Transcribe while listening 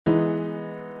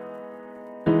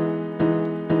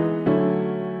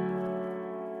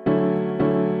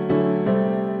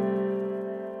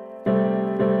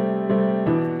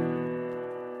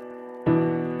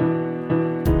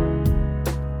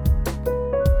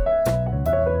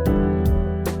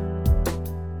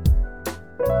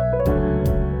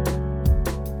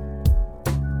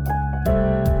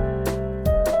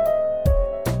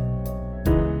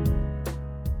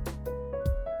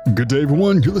Good day,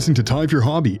 everyone. You're listening to Time for Your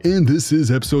Hobby, and this is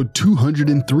episode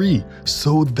 203.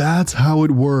 So that's how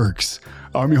it works.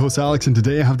 I'm your host, Alex, and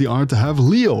today I have the honor to have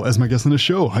Leo as my guest on the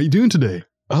show. How you doing today?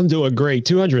 I'm doing great.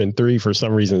 203 for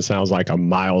some reason sounds like a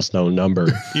milestone number,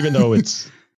 even though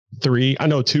it's 3. I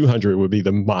know 200 would be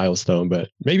the milestone, but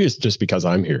maybe it's just because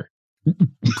I'm here.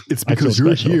 It's because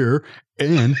you're here,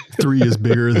 and 3 is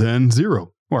bigger than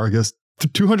 0. Or I guess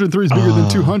 203 is bigger than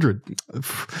 200.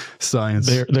 Science.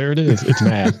 There it is. It's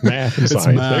math and science.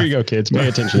 Math. There you go, kids. Pay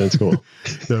attention in school.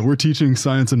 Yeah, we're teaching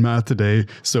science and math today.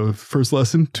 So first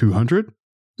lesson, 200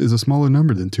 is a smaller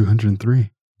number than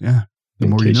 203. Yeah. The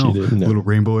more you know, little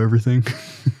rainbow everything.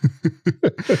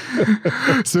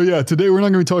 So yeah, today we're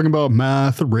not going to be talking about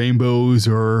math, rainbows,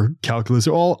 or calculus,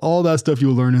 or all that stuff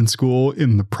you'll learn in school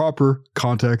in the proper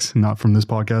context, not from this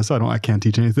podcast. I can't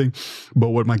teach anything. But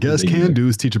what my guests can do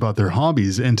is teach about their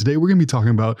hobbies. And today we're going to be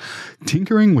talking about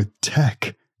tinkering with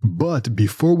tech. But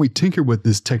before we tinker with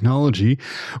this technology,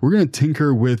 we're going to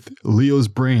tinker with Leo's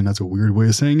brain. That's a weird way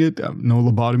of saying it. No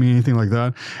lobotomy, anything like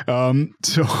that.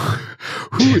 So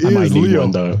who is Leo?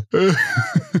 One, though.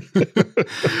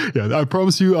 Yeah, I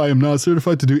promise you I am not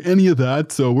certified to do any of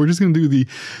that. So we're just going to do the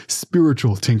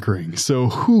spiritual tinkering. So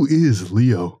who is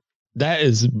Leo?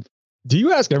 Do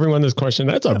you ask everyone this question?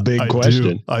 That's a big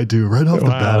question. I do. Right off the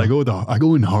bat, I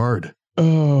go in hard.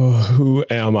 Oh, who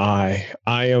am I?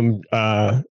 I am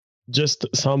just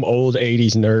some old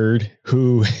 80s nerd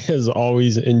who has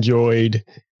always enjoyed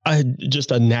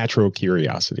just a natural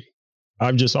curiosity.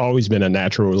 I've just always been a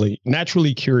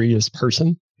naturally curious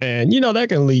person. And, that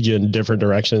can lead you in different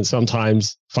directions,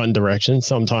 sometimes fun directions,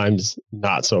 sometimes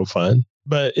not so fun.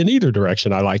 But in either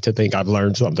direction, I like to think I've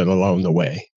learned something along the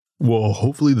way. Well,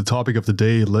 hopefully the topic of the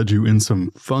day led you in some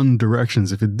fun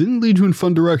directions. If it didn't lead you in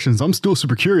fun directions, I'm still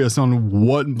super curious on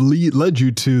what led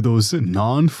you to those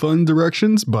non-fun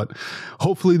directions. But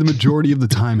hopefully the majority of the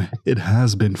time, it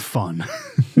has been fun.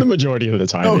 The majority of the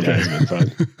time, It has been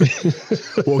fun.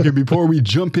 Well, okay, before we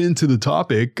jump into the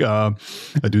topic, I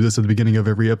do this at the beginning of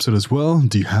every episode as well.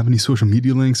 Do you have any social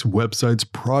media links, websites,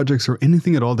 projects, or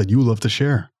anything at all that you would love to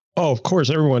share? Oh, of course,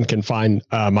 everyone can find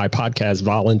my podcast,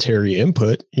 Voluntary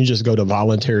Input. You just go to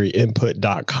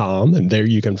voluntaryinput.com, and there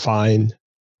you can find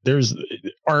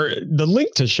the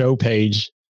link to show page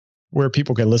where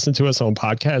people can listen to us on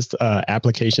podcast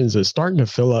applications is starting to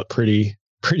fill up pretty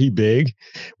big.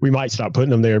 We might stop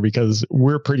putting them there because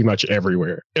we're pretty much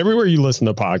everywhere. Everywhere you listen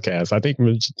to podcasts, I think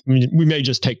we may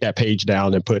just take that page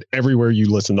down and put everywhere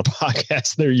you listen to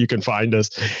podcasts, there you can find us.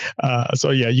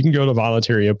 So yeah, you can go to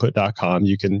voluntaryinput.com.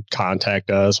 You can contact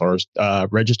us or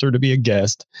register to be a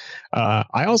guest.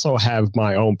 I also have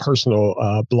my own personal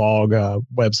blog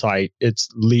website. It's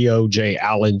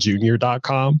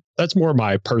leojallenjr.com. That's more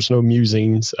my personal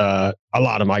musings, a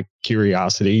lot of my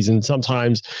curiosities, and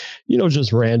sometimes,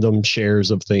 just random shares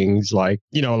of things like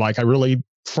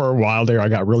for a while there, I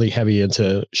got really heavy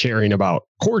into sharing about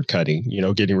cord cutting,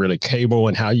 getting rid of cable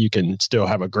and how you can still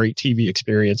have a great TV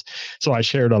experience. So I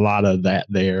shared a lot of that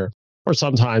there. Or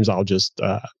sometimes I'll just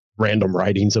random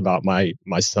writings about my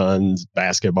son's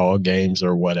basketball games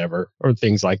or whatever, or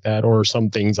things like that, or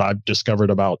some things I've discovered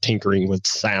about tinkering with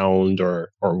sound or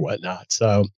whatnot.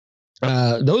 So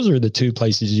those are the two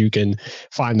places you can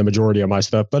find the majority of my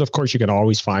stuff. But of course, you can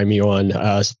always find me on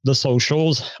the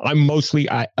socials. I'm mostly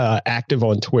active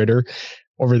on Twitter.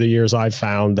 Over the years, I've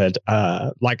found that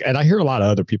and I hear a lot of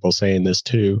other people saying this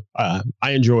too.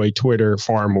 I enjoy Twitter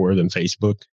far more than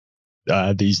Facebook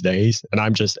these days.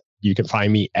 And you can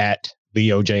find me at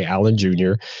Leo J. Allen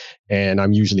Jr., and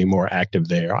I'm usually more active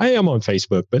there. I am on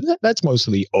Facebook, but that's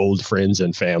mostly old friends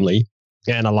and family.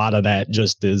 And a lot of that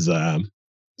just is...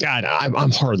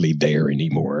 I'm hardly there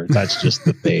anymore. That's just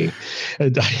the thing.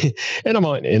 And I'm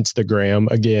on Instagram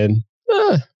again,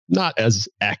 not as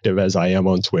active as I am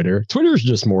on Twitter. Twitter is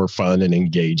just more fun and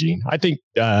engaging. I think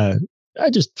I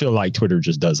just feel like Twitter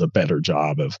just does a better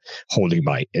job of holding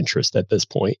my interest at this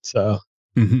point. So.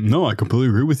 No, I completely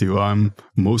agree with you. I'm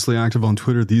mostly active on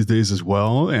Twitter these days as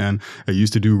well. And I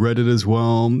used to do Reddit as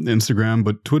well, Instagram,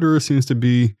 but Twitter seems to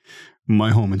be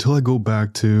my home until I go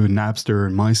back to Napster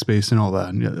and MySpace and all that.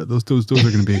 And yeah, those are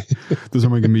going to be, those are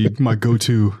going to be my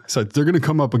go-to sites. They're going to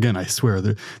come up again. I swear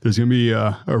there's going to be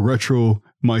a retro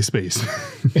MySpace.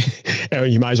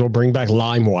 You might as well bring back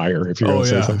LimeWire if you're going to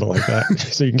say something like that,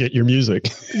 so you can get your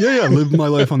music. Yeah. Live my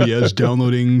life on the edge,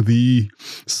 downloading the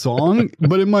song,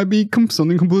 but it might be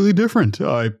something completely different.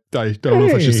 I don't know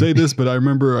if I should say this, but I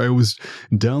remember I was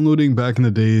downloading back in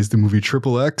the days the movie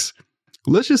Triple X.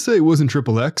 Let's just say it wasn't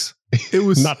Triple X. It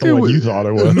was not the one you thought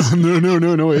it was.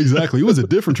 No, exactly. It was a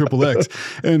different Triple X.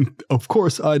 And of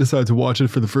course, I decided to watch it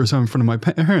for the first time in front of my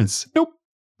parents. Nope.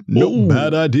 Nope, Ooh.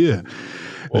 bad idea.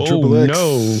 Oh, Triple X,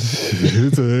 no.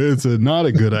 it's not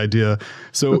a good idea.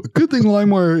 So good thing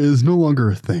LimeWire is no longer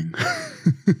a thing.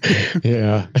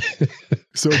 Yeah.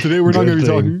 So today we're not Good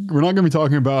going to be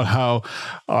talking about how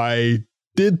I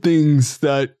did things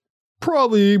that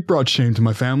probably brought shame to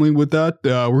my family with that.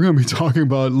 We're going to be talking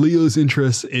about Leo's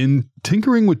interest in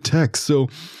tinkering with tech. So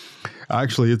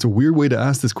actually, it's a weird way to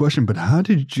ask this question, but how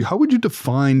would you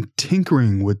define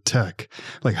tinkering with tech?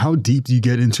 Like, how deep do you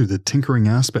get into the tinkering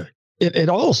aspect? It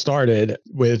all started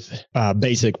with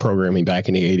basic programming back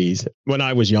in the 80s. When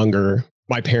I was younger,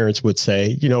 my parents would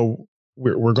say,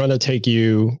 we're going to take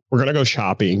you, we're going to go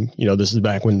shopping. This is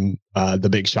back when the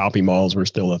big shopping malls were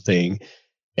still a thing.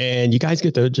 And you guys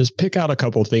get to just pick out a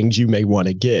couple things you may want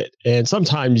to get. And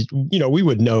sometimes, we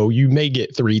would know you may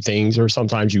get 3 things, or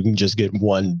sometimes you can just get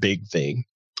one big thing.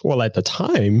 Well, at the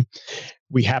time,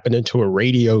 we happened into a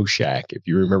Radio Shack, if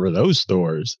you remember those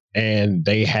stores, and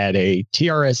they had a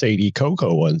TRS-80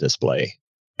 Coco on display.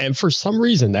 And for some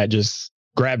reason, that just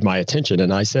grabbed my attention.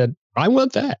 And I said, I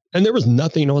want that. And there was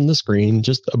nothing on the screen,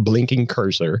 just a blinking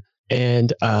cursor.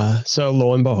 And so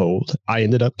lo and behold, I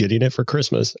ended up getting it for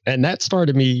Christmas. And that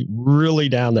started me really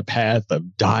down the path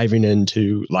of diving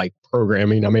into like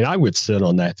programming. I mean, I would sit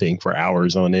on that thing for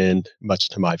hours on end, much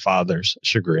to my father's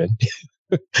chagrin.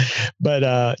 But,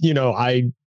 I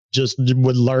just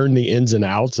would learn the ins and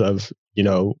outs of,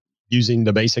 using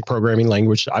the basic programming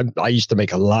language. I used to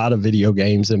make a lot of video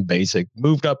games in BASIC,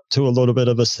 moved up to a little bit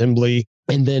of assembly.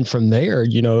 And then from there,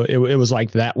 it was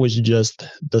like that was just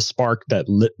the spark that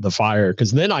lit the fire.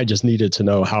 Because then I just needed to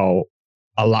know how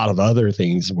a lot of other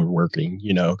things were working,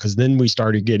 because then we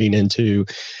started getting into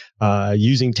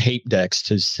using tape decks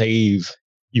to save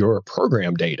your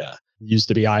program data. It used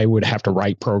to be I would have to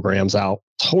write programs out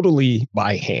totally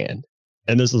by hand.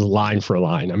 And this is line for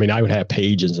line. I mean, I would have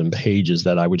pages and pages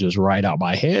that I would just write out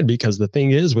by hand, because the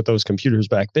thing is with those computers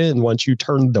back then, once you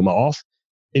turned them off,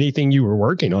 anything you were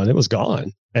working on, it was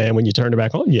gone. And when you turned it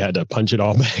back on, you had to punch it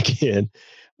all back in.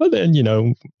 But then,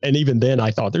 and even then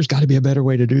I thought there's got to be a better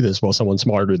way to do this. Well, someone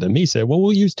smarter than me said, well,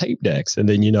 we'll use tape decks. And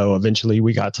then, eventually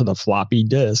we got to the floppy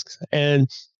disks. And,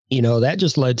 that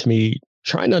just led to me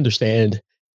trying to understand,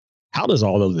 how does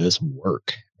all of this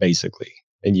work, basically?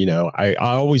 And, I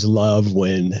always love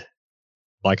when,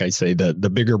 like I say, the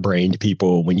bigger brained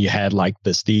people, when you had like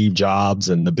the Steve Jobs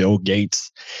and the Bill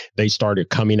Gates, they started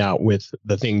coming out with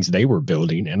the things they were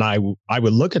building. And I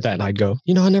would look at that and I'd go,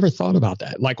 I never thought about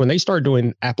that. Like when they started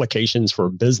doing applications for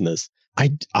business, I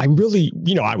really,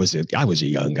 I was a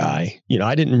young guy,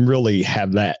 I didn't really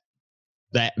have that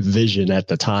vision at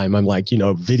the time. I'm like,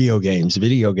 video games.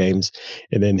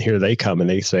 And then here they come and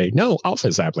they say, no,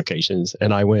 Office applications.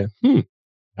 And I went,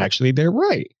 actually, they're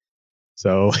right.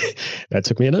 So that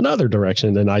took me in another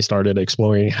direction. Then I started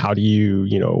exploring, how do you,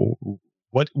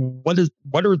 what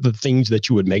are the things that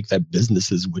you would make that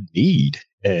businesses would need?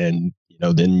 And,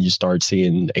 then you start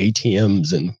seeing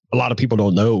ATMs, and a lot of people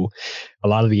don't know a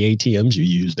lot of the ATMs you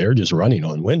use, they're just running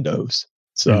on Windows.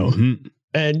 So,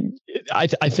 and I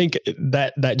think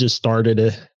that just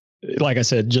started, like I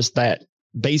said, just that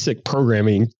basic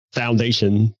programming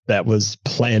foundation that was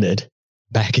planted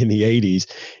back in the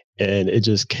 80s. And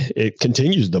it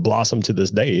continues to blossom to this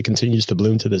day. It continues to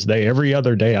bloom to this day. Every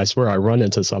other day, I swear I run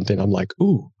into something. I'm like,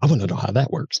 ooh, I want to know how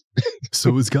that works.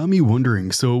 So it's got me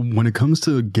wondering. So when it comes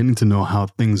to getting to know how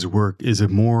things work, is it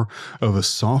more of a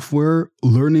software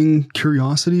learning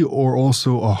curiosity, or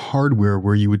also a hardware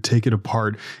where you would take it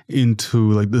apart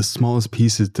into like the smallest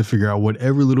pieces to figure out what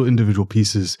every little individual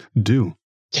pieces do?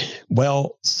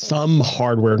 Well, some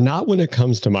hardware, not when it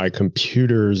comes to my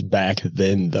computers back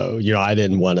then, though. I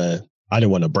didn't want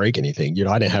to break anything.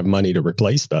 I didn't have money to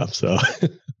replace stuff. So,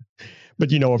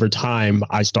 but over time,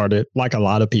 I started, like a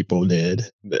lot of people did,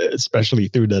 especially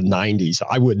through the 90s.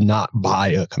 I would not buy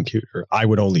a computer. I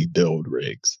would only build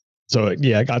rigs. So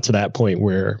yeah, I got to that point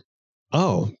where,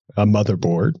 a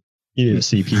motherboard. You need a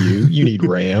CPU, you need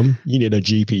RAM, you need a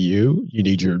GPU, you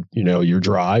need your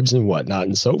drives and whatnot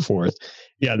and so forth.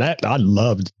 Yeah, I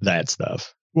loved that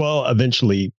stuff. Well,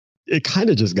 eventually it kind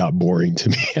of just got boring to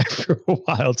me after a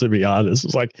while, to be honest.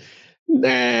 It's like, nah.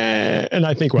 And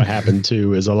I think what happened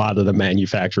too is a lot of the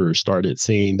manufacturers started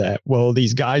seeing that, well,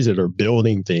 these guys that are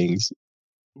building things,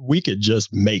 we could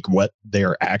just make what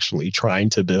they're actually trying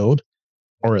to build,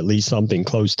 or at least something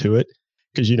close to it.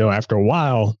 Because, after a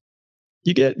while,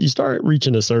 you start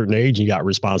reaching a certain age, you got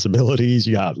responsibilities,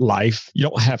 you got life. You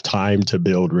don't have time to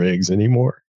build rigs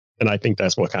anymore. And I think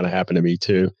that's what kind of happened to me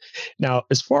too. Now,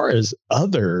 as far as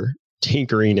other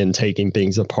tinkering and taking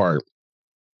things apart,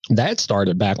 that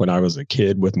started back when I was a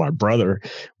kid with my brother.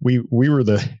 We were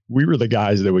the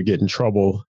guys that would get in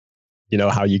trouble you know,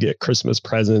 how you get Christmas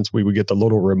presents. We would get the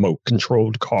little remote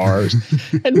controlled cars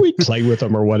and we'd play with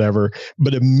them or whatever.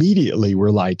 But immediately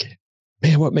we're like,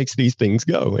 man, what makes these things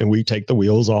go? And we take the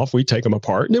wheels off, we take them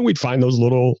apart, and then we'd find those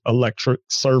little electric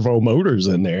servo motors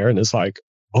in there. And it's like,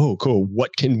 oh, cool.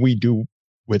 What can we do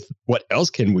with, what else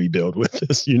can we build with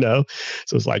this, you know?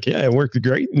 So it's like, yeah, it works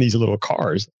great in these little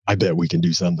cars. I bet we can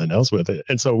do something else with it.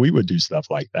 And so we would do stuff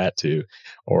like that too,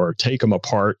 or take them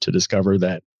apart to discover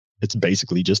that it's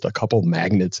basically just a couple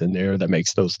magnets in there that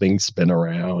makes those things spin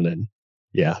around. And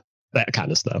yeah, that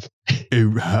kind of stuff. I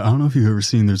don't know if you've ever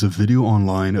seen, there's a video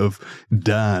online of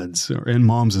dads and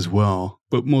moms as well,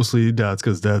 but mostly dads,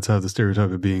 because dads have the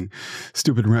stereotype of being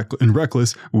stupid and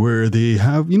reckless, where they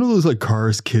have, you know, those like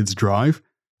cars kids drive.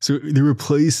 So they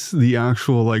replace the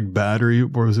actual like battery,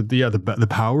 or was it the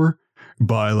power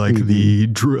by like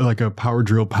like a power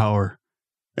drill power.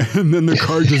 And then the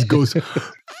car just goes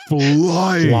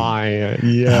flying.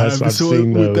 Yes, I've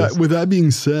seen those. With that being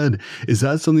said, is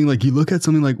that something like, you look at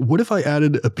something like, what if I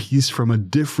added a piece from a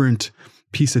different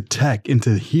piece of tech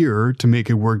into here to make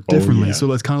it work differently? So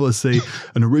let's say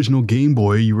an original Game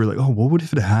Boy, you were like, oh, what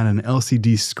if it had an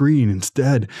LCD screen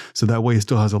instead? So that way it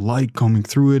still has a light coming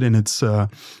through it, and it's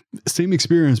same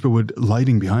experience, but with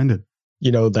lighting behind it.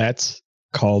 You know, that's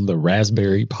called the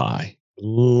Raspberry Pi.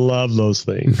 Love those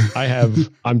things.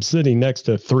 I'm sitting next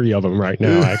to 3 of them right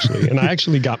now, actually. And I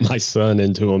actually got my son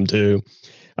into them too.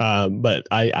 But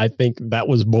I think that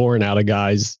was born out of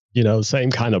guys, you know,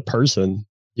 same kind of person.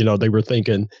 You know, they were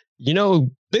thinking, you know,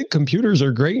 big computers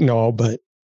are great and all, but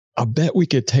I bet we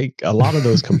could take a lot of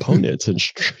those components and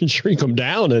shrink them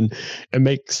down and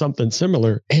make something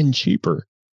similar and cheaper.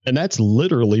 And that's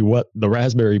literally what the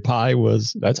Raspberry Pi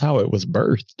was. That's how it was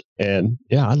birthed. And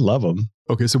yeah, I love them.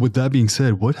 Okay, so with that being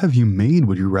said, what have you made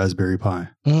with your Raspberry Pi?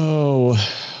 Oh,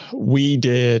 we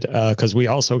did, because we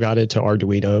also got into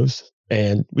Arduinos.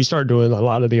 And we started doing a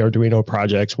lot of the Arduino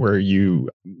projects where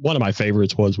one of my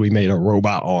favorites was we made a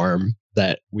robot arm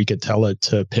that we could tell it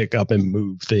to pick up and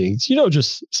move things, you know,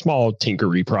 just small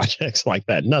tinkery projects like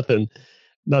that.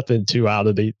 Nothing too out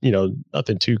of the, you know,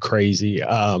 nothing too crazy.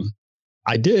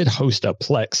 I did host a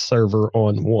Plex server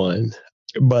on one,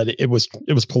 but it was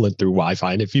pulling through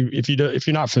Wi-Fi. And if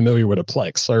you're not familiar with a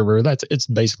Plex server, it's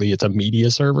basically a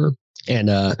media server. And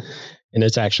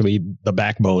it's actually the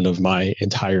backbone of my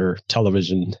entire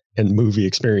television and movie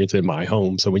experience in my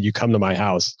home. So when you come to my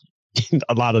house,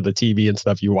 a lot of the TV and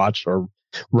stuff you watch are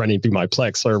running through my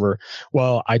Plex server.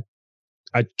 Well, I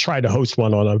tried to host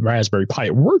one on a Raspberry Pi.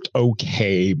 It worked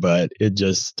okay, but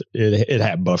it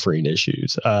had buffering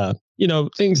issues. You know,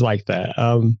 things like that.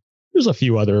 There's a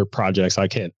few other projects I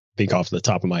can't think off the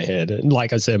top of my head. And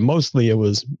like I said, mostly it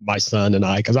was my son and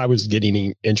I, because I was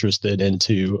getting interested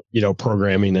into, you know,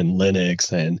 programming and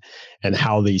Linux and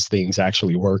how these things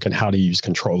actually work and how to use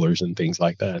controllers and things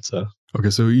like that. So okay,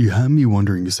 so you had me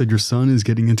wondering, you said your son is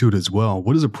getting into it as well.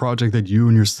 What is a project that you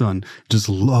and your son just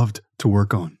loved to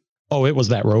work on? Oh, it was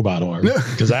that robot arm,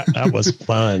 because that was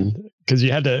fun, because we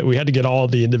had to get all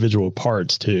the individual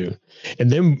parts too.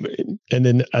 And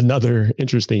then another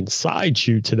interesting side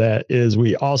shoot to that is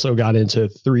we also got into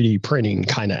 3D printing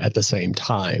kind of at the same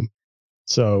time.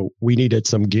 So we needed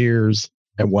some gears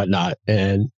and whatnot.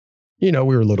 And, you know,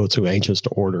 we were a little too anxious to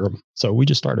order them. So we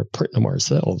just started printing them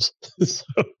ourselves.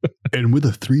 And with a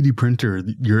 3D printer,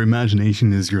 your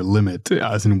imagination is your limit,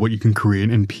 as in what you can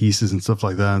create in pieces and stuff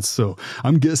like that. So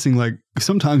I'm guessing, like,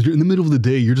 sometimes you're in the middle of the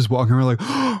day, you're just walking around like,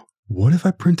 oh, what if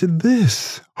I printed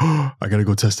this? I got to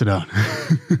go test it out.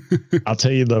 I'll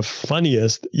tell you the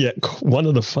funniest, one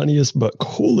of the funniest but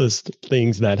coolest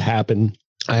things that happened.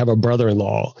 I have a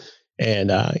brother-in-law,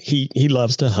 and he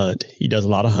loves to hunt. He does a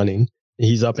lot of hunting.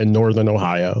 He's up in northern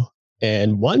Ohio.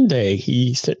 And one day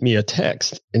he sent me a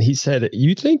text and he said,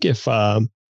 you think if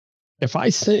I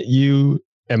sent you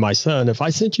and my son, if I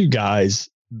sent you guys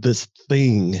this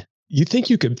thing, you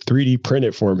think you could 3D print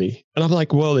it for me? And I'm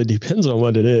like, well, it depends on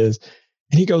what it is.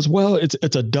 And he goes, well, it's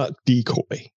a duck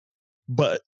decoy.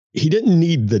 But he didn't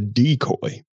need the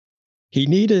decoy.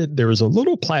 There was a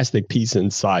little plastic piece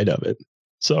inside of it.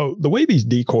 So the way these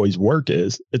decoys work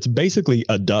is it's basically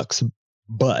a duck's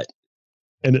butt.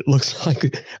 And it looks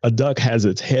like a duck has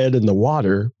its head in the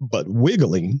water, but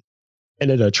wiggling, and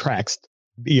it attracts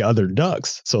the other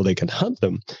ducks so they can hunt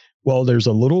them. Well, there's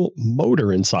a little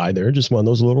motor inside there, just one of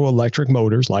those little electric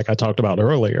motors like I talked about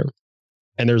earlier.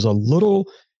 And there's a little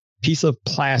piece of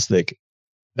plastic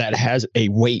that has a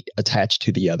weight attached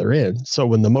to the other end. So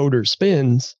when the motor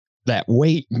spins, that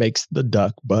weight makes the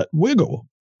duck butt wiggle.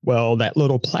 Well, that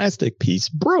little plastic piece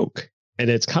broke, and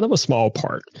it's kind of a small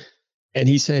part. And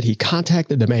he said he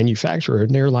contacted the manufacturer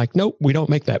and they're like, nope, we don't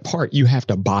make that part. You have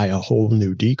to buy a whole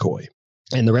new decoy.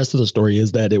 And the rest of the story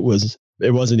is that it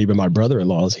wasn't even my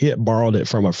brother-in-law's. He had borrowed it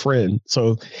from a friend.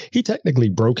 So he technically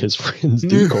broke his friend's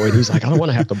decoy. And he's like, I don't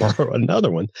want to have to borrow another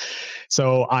one.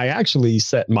 So I actually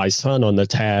set my son on the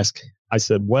task. I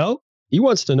said, well, he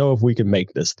wants to know if we can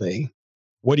make this thing.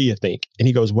 What do you think? And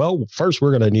he goes, well, first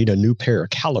we're going to need a new pair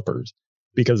of calipers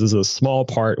because it's a small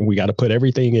part and we got to put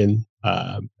everything in,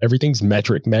 everything's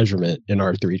metric measurement in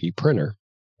our 3D printer.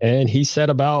 And he said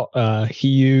about, he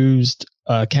used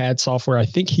CAD software. I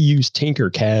think he used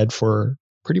Tinkercad for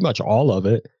pretty much all of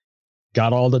it,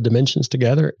 got all the dimensions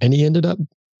together, and he ended up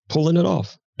pulling it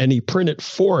off. And he printed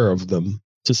 4 of them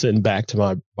to send back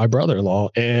to my brother-in-law.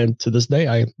 And to this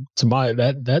day,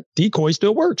 that decoy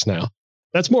still works now.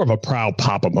 That's more of a proud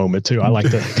papa moment too. I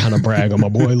like to kind of brag on my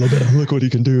boy a little bit. Look what he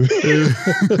can do.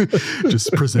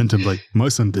 Just present him like, my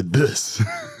son did this.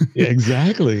 Yeah,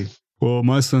 exactly. Well,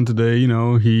 my son today,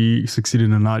 he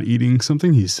succeeded in not eating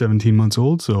something. He's 17 months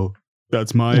old. So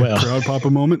that's my proud papa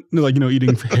moment. Like,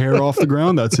 eating hair off the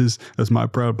ground. That's my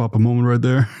proud papa moment right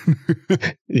there.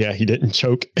 Yeah, he didn't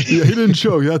choke. Yeah, he didn't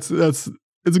choke.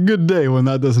 It's a good day when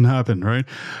that doesn't happen, right?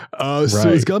 So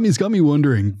it's got me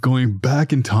wondering, going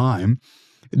back in time,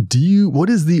 what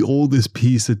is the oldest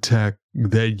piece of tech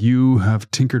that you have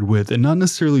tinkered with, and not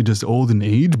necessarily just old in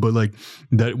age, but like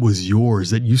that was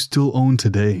yours that you still own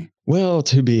today? Well,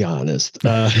 to be honest,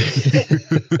 I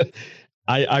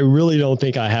really don't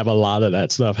think I have a lot of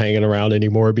that stuff hanging around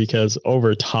anymore because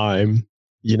over time,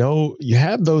 you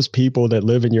have those people that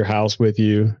live in your house with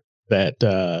you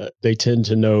that they tend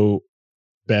to know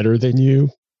better than you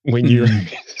when you're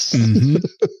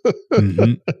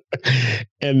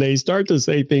and they start to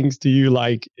say things to you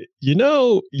like,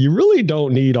 you really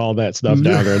don't need all that stuff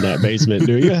down there in that basement,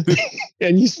 do you?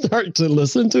 And you start to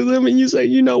listen to them and you say,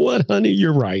 you know what, honey,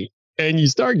 you're right. And you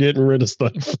start getting rid of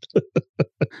stuff.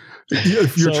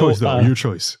 Your choice, though. Your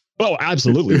choice. Well,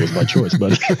 absolutely, it was my choice,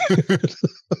 but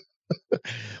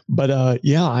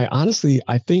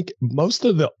I think most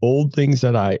of the old things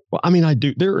that I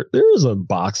do. There is a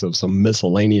box of some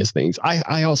miscellaneous things.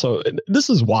 I also, this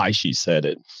is why she said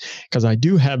it, because I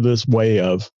do have this way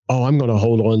of, I'm going to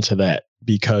hold on to that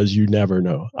because you never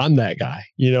know. I'm that guy.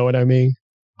 You know what I mean?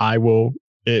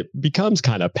 It becomes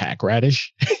kind of pack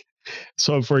radish.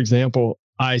 So, for example,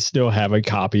 I still have a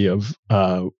copy of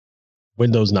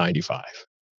Windows 95.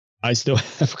 I still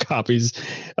have copies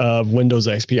of Windows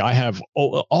XP. I have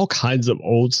all kinds of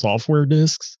old software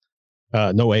disks.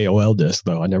 No AOL disk,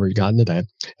 though. I never got into that.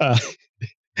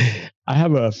 I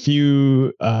have a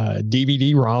few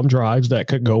DVD ROM drives that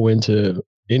could go into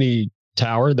any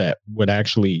tower that would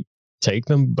actually take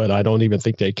them, but I don't even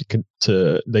think they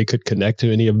could connect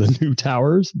to any of the new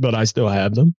towers, but I still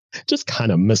have them. Just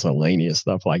kind of miscellaneous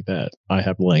stuff like that I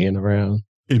have laying around.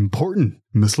 Important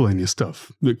miscellaneous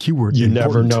stuff. The keyword. You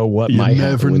never know what might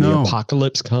happen when the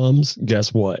apocalypse comes.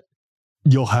 Guess what?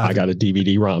 I got a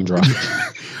DVD ROM drive.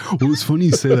 Well, it's funny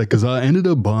you say that because I ended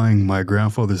up buying my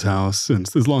grandfather's house, and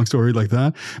it's a long story like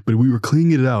that. But we were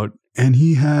cleaning it out, and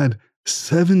he had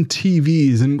 7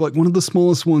 TVs, and like one of the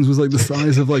smallest ones was like the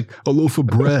size of like a loaf of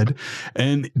bread.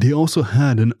 And they also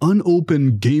had an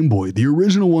unopened Game Boy, the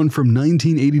original one from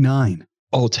 1989.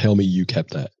 Oh, tell me you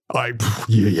kept that.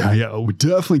 Yeah. We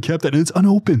definitely kept that, and it's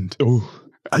unopened. Oh,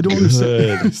 I don't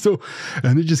understand.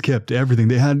 And they just kept everything.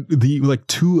 They had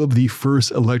 2 of the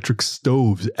first electric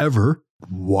stoves ever.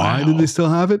 Why did they still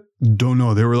have it? Don't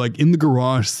know. They were like in the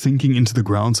garage, sinking into the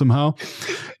ground somehow.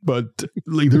 But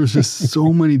like there was just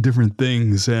so many different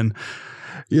things, and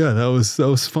yeah, that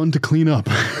was fun to clean up.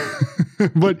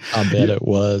 But I bet it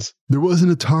was. There was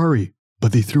an Atari,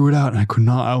 but they threw it out, and I could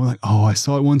not. I was like, I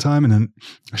saw it one time, and then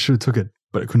I should have took it,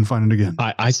 but I couldn't find it again.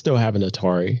 I still have an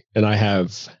Atari, and I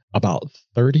have about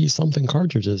 30 something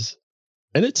cartridges,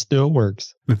 and it still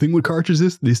works. The thing with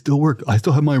cartridges, they still work. I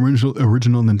still have my original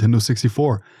Nintendo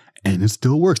 64, and it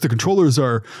still works. The controllers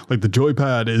are like the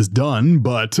joypad is done,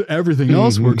 but everything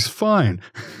else works fine.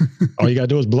 All you got to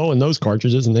do is blow in those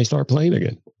cartridges and they start playing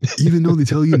again. Even though they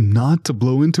tell you not to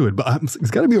blow into it. But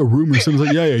it's got to be a rumor. Someone's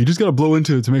like, yeah, you just got to blow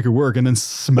into it to make it work, and then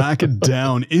smack it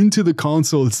down into the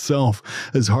console itself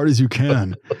as hard as you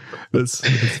can.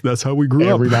 That's how we grew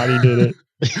up. Everybody did it.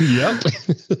 Yep.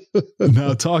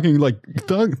 Now talking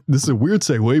this is a weird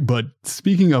segue, but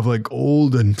speaking of like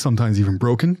old and sometimes even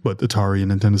broken, but Atari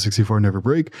and Nintendo 64 never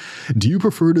break. Do you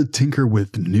prefer to tinker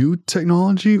with new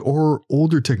technology or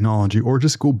older technology, or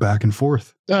just go back and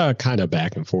forth? Kind of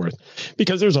back and forth,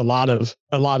 because there's a lot of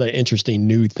interesting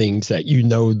new things that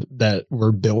that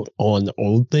were built on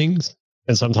old things.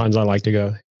 And sometimes I like to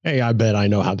go, hey, I bet I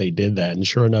know how they did that. And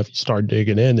sure enough, you start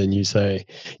digging in and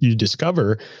you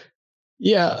discover,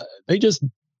 yeah, they just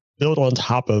built on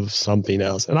top of something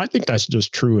else. And I think that's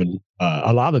just true in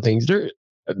a lot of things.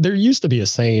 There used to be a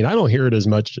saying, I don't hear it as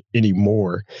much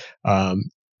anymore,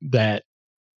 that,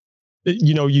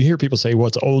 you hear people say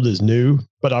what's old is new,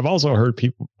 but I've also heard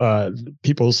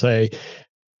people say,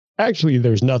 actually,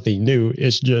 there's nothing new.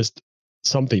 It's just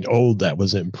something old that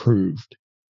was improved.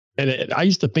 And I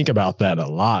used to think about that a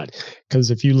lot, because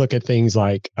if you look at things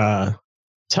like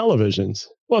televisions,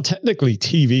 well, technically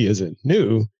TV isn't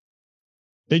new.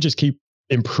 They just keep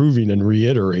improving and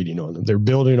reiterating on them. They're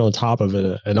building on top of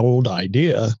an old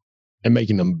idea and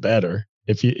making them better.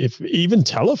 If even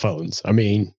telephones, I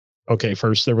mean, okay,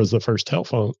 first there was the first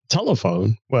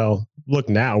telephone. Well, look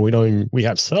now, we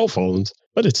have cell phones,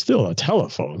 but it's still a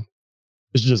telephone.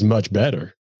 It's just much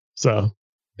better. So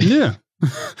yeah.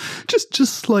 just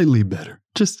slightly better.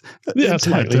 Slightly.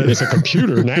 It's a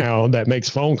computer now that makes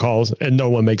phone calls, and no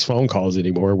one makes phone calls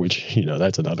anymore, which,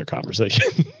 that's another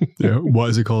conversation. Yeah. Why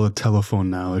is it called a telephone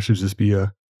now? It should just be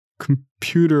a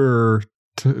computer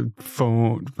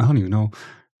phone. I don't even know.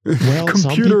 Well,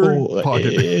 computer some people,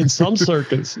 pocket. In some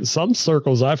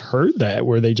circles, I've heard that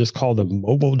where they just call them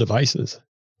mobile devices,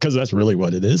 because that's really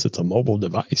what it is. It's a mobile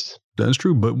device. That's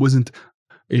true, but wasn't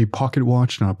a pocket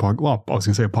watch, not a pocket. Well, I was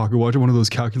gonna say a pocket watch. One of those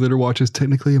calculator watches,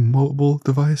 technically a mobile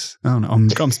device. I don't know.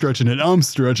 I'm stretching it. I'm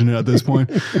stretching it at this point.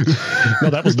 No,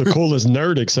 that was the coolest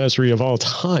nerd accessory of all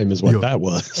time, is what that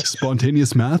was.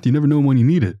 Spontaneous math. You never know when you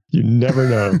need it. You never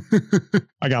know.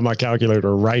 I got my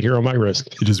calculator right here on my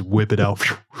wrist. You just whip it out.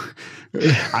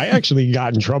 I actually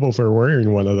got in trouble for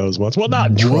wearing one of those once. Well,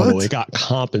 not in trouble. It got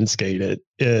confiscated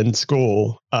in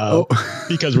school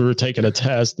because we were taking a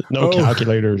test. No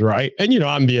calculators, right? And,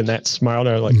 I'm being that smart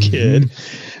kid.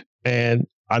 And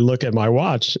I look at my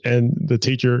watch, and the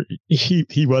teacher,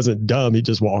 he wasn't dumb. He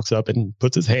just walks up and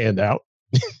puts his hand out.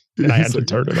 And I had to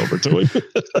turn it over to him.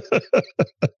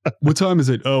 What time is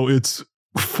it? Oh, it's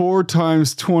 4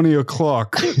 times 20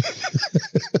 o'clock.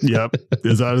 Yep.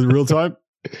 Is that in real time?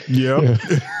 Yep.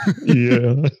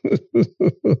 Yeah.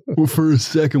 Well, for a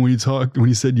second, when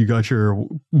you said you got your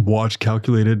watch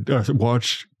calculated,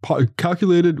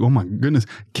 calculated. Oh my goodness,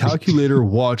 calculator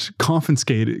watch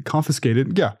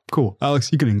confiscated. Yeah, cool.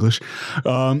 Alex, you can English.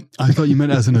 I thought you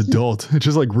meant as an adult.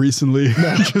 Just like recently,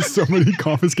 just somebody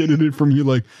confiscated it from you.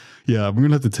 Like, yeah, we're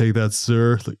gonna have to take that,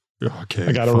 sir. Like, okay,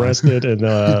 I got arrested, and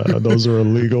those are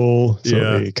illegal.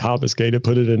 So they confiscated,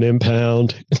 put it in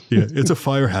impound. Yeah, it's a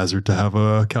fire hazard to have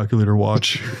a calculator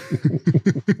watch.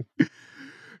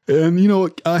 And,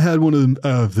 I had one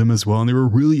of them as well, and they were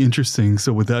really interesting.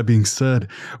 So with that being said,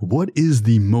 what is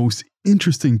the most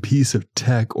interesting piece of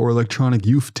tech or electronic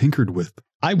you've tinkered with?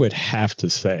 I would have to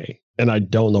say, and I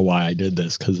don't know why I did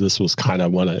this, because this was kind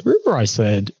of remember I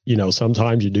said,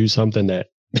 sometimes you do something that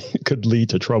could lead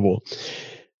to trouble.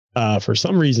 For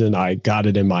some reason, I got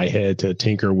it in my head to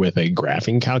tinker with a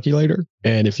graphing calculator.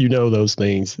 And if you know those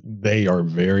things, they are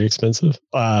very expensive.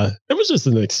 It was just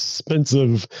an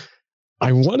expensive.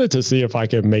 I wanted to see if I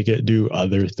could make it do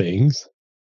other things.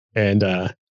 And I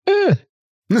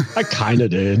kind of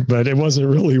did, but it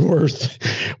wasn't really worth.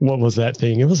 What was that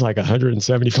thing? It was like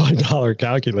 $175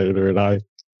 calculator, and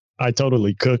I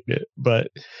totally cooked it. But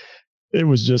it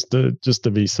was just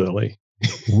to be silly.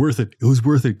 Worth it. It was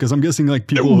worth it, because I'm guessing I've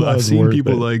seen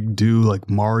people do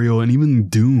Mario and even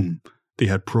Doom. They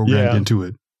had programmed into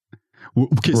it.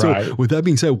 Okay, right. So with that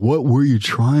being said, what were you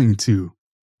trying to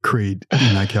create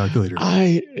in that calculator?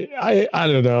 I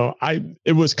don't know.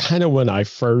 It was kind of when I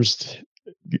first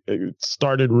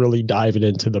started really diving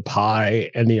into the Pi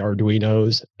and the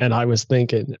Arduinos, and I was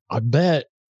thinking, I bet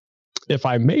if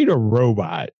I made a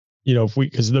robot,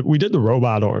 because we did the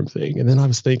robot arm thing, and then I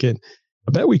was thinking,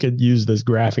 I bet we could use this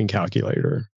graphing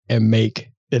calculator and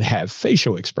make it have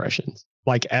facial expressions,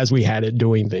 like as we had it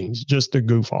doing things, just to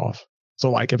goof off. So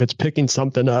like if it's picking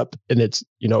something up and it's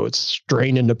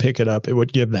straining to pick it up, it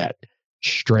would give that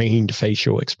strained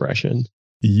facial expression.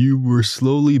 You were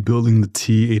slowly building the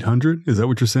T800. Is that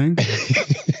what you're saying?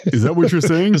 Is that what you're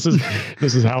saying? This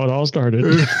is how it all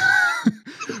started.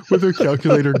 With a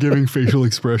calculator giving facial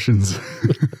expressions.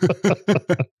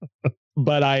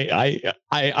 But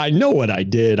I know what I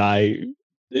did. I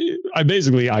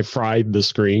basically fried the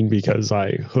screen because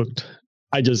I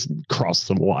just crossed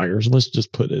some wires. Let's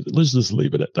just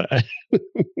leave it at that.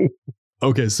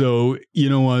 Okay, so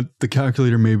you know what? The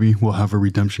calculator maybe will have a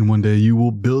redemption one day. You will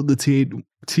build the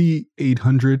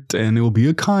T800, and it will be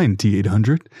a kind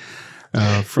T800.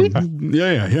 Yeah.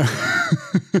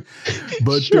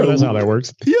 But sure, that's how that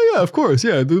works. Yeah, of course.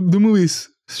 Yeah, the movies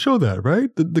show that, right?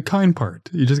 The kind part.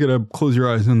 You just got to close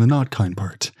your eyes on the not kind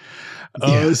part.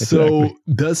 Yeah, so exactly.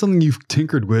 that's something you've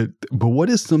tinkered with. But what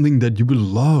is something that you would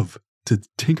love to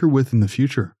tinker with in the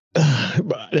future?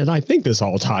 And I think this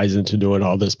all ties into doing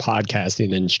all this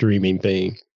podcasting and streaming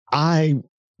thing. I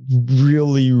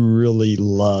really, really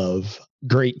love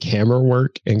great camera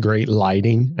work and great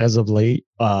lighting as of late.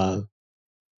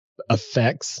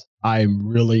 Effects. I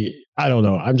don't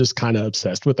know. I'm just kind of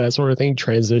obsessed with that sort of thing,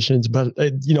 transitions, but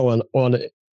on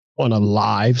a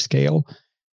live scale.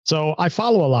 So I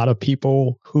follow a lot of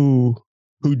people who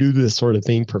do this sort of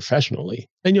thing professionally.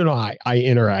 And, I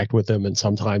interact with them, and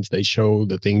sometimes they show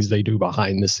the things they do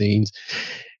behind the scenes.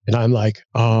 And I'm like,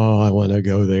 oh, I want to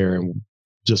go there and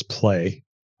just play.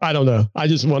 I don't know. I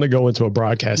just want to go into a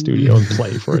broadcast studio and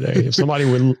play for a day. If somebody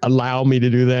would allow me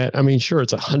to do that, I mean, sure,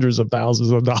 it's hundreds of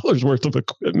thousands of dollars worth of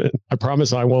equipment. I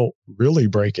promise I won't really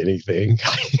break anything.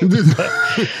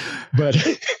 but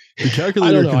the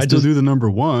calculator can still do the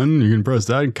number 1. You can press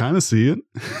that and kind of see it.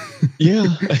 Yeah.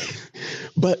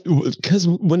 But because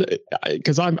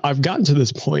I've gotten to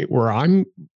this point where I'm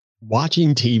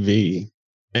watching TV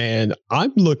and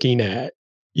I'm looking at,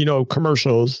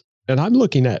 commercials, and I'm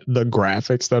looking at the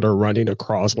graphics that are running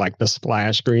across like the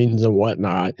splash screens and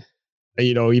whatnot. And,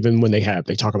 even when they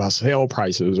talk about sale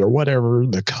prices or whatever,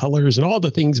 the colors and all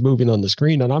the things moving on the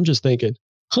screen. And I'm just thinking,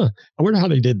 I wonder how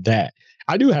they did that.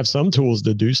 I do have some tools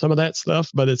to do some of that stuff,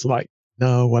 but it's like,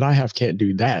 no, what I have can't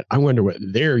do that. I wonder what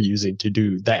they're using to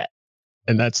do that.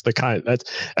 And that's kind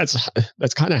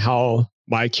of how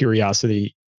my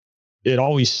curiosity, it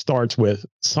always starts with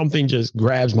something just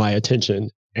grabs my attention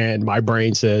and my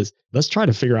brain says, let's try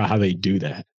to figure out how they do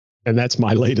that. And that's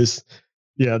my latest.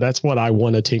 Yeah, that's what I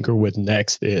want to tinker with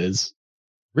next, is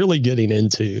really getting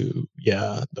into,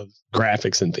 those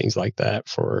graphics and things like that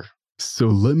for. So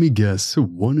let me guess,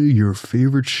 one of your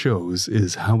favorite shows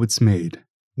is How It's Made.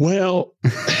 Well,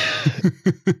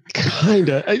 kind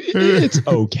of. It's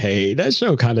okay. That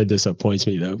show kind of disappoints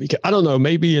me though, because I don't know.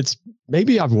 Maybe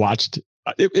I've watched.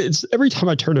 It's every time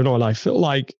I turn it on, I feel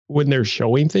like when they're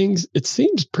showing things, it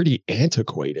seems pretty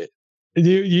antiquated.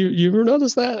 You ever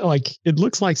notice that? Like, it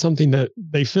looks like something that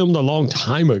they filmed a long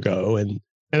time ago, and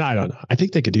I don't know. I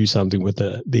think they could do something with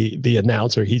the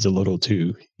announcer. He's a little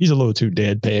too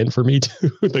deadpan for me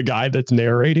too. The guy that's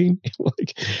narrating,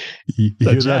 like, you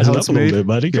hear that? How it's made, bit,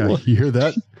 buddy. Yeah, you hear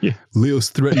that? Yeah.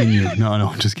 Leo's threatening you. No,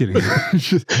 I'm just kidding.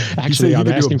 Actually, I'm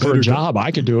asking for a job.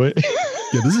 I could do it.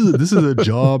 Yeah, this is a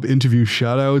job interview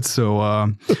shout out. So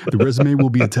the resume will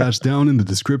be attached down in the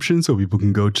description so people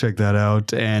can go check that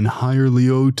out and hire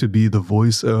Leo to be the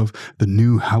voice of the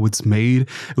new How It's Made.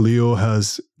 Leo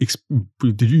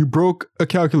you broke a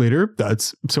calculator.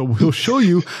 So he'll show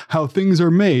you how things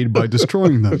are made by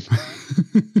destroying them.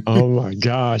 Oh my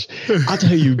gosh. I'll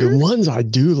tell you, the ones I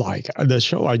do like, the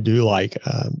show I do like,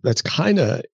 that's kind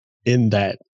of in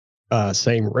that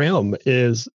same realm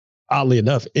is, oddly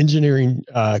enough, Engineering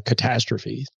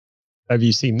Catastrophes. Have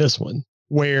you seen this one?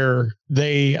 Where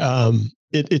they,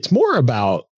 it's more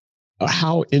about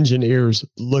how engineers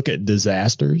look at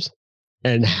disasters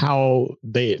and how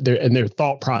their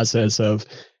thought process of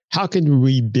how can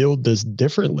we build this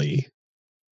differently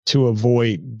to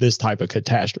avoid this type of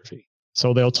catastrophe.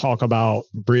 So they'll talk about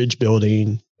bridge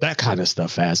building. That kind of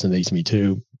stuff fascinates me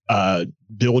too.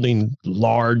 Building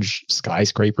large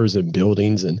skyscrapers and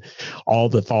buildings and all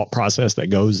the thought process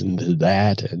that goes into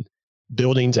that, and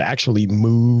buildings actually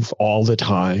move all the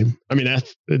time. I mean,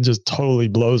 it just totally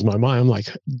blows my mind. I'm like,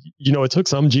 it took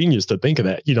some genius to think of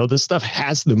that. This stuff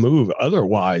has to move.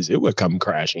 Otherwise, it would come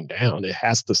crashing down. It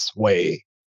has to sway,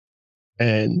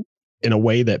 and in a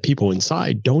way that people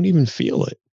inside don't even feel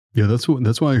it. Yeah, that's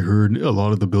why I heard a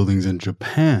lot of the buildings in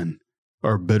Japan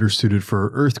are better suited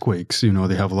for earthquakes. They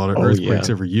have a lot of earthquakes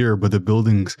every year, but the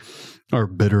buildings are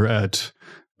better at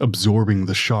absorbing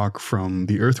the shock from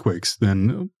the earthquakes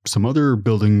than some other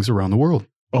buildings around the world.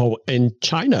 Oh, in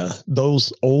China,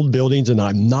 those old buildings, and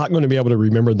I'm not going to be able to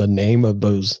remember the name of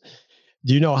those.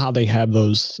 Do you know how they have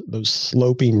those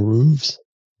sloping roofs?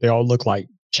 They all look like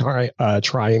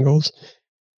triangles.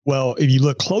 Well, if you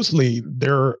look closely,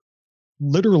 they're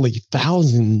literally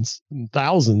thousands and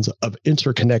thousands of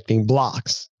interconnecting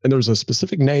blocks. And there's a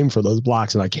specific name for those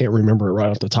blocks, and I can't remember it right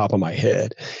off the top of my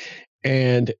head.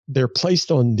 And they're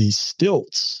placed on these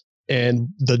stilts. And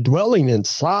the dwelling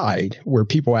inside where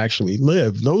people actually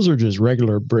live, those are just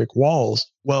regular brick walls.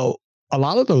 Well, a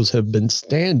lot of those have been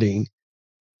standing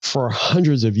for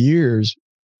hundreds of years,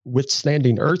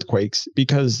 withstanding earthquakes,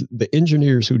 because the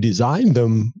engineers who designed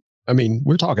them, I mean,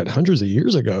 we're talking hundreds of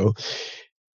years ago,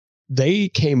 they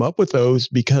came up with those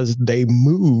because they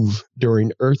move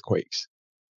during earthquakes.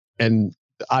 And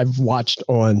I've watched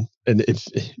on, and if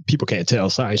people can't tell,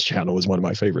 Science Channel is one of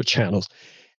my favorite channels.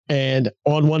 And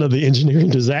on one of the engineering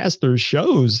disaster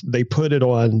shows, they put it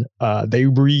on, they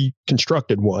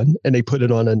reconstructed one and they put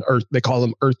it on they call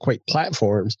them earthquake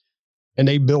platforms. And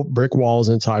they built brick walls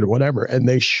inside or whatever. And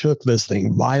they shook this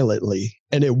thing violently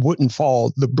and it wouldn't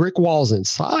fall. The brick walls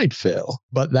inside fell,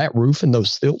 but that roof and those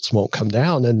stilts won't come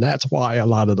down. And that's why a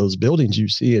lot of those buildings you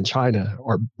see in China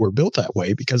were built that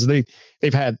way, because they've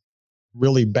had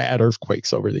really bad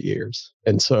earthquakes over the years.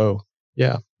 And so,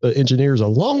 yeah, the engineers a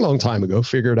long, long time ago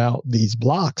figured out these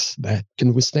blocks that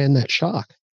can withstand that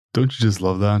shock. Don't you just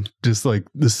love that? Just like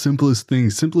the simplest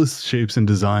things, simplest shapes and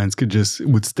designs could just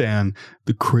withstand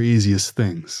the craziest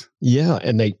things. Yeah.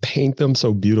 And they paint them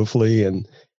so beautifully and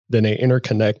then they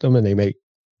interconnect them and they make,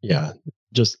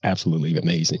 just absolutely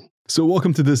amazing. So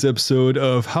welcome to this episode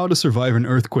of How to Survive an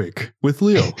Earthquake with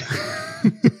Leo.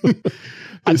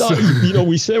 I thought,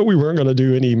 we said we weren't going to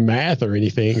do any math or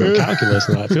anything or calculus.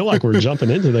 And I feel like we're jumping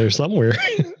into there somewhere.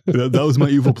 that was my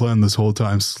evil plan this whole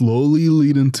time. Slowly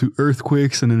lead into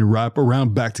earthquakes and then wrap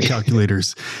around back to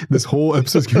calculators. This whole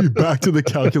episode's going to be back to the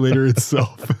calculator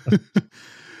itself.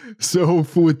 So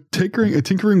with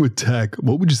tinkering with tech,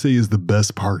 what would you say is the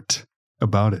best part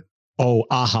about it? Oh,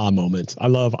 aha moments. I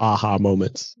love aha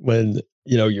moments when,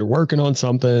 you're working on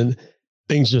something,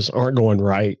 things just aren't going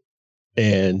right.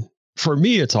 And for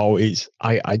me, it's always,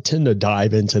 I tend to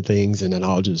dive into things and then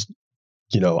I'll just,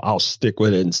 I'll stick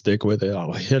with it.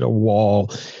 I'll hit a wall.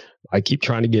 I keep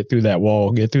trying to get through that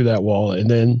wall.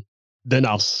 And then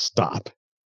I'll stop.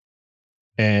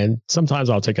 And sometimes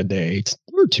I'll take a day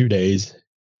or 2 days.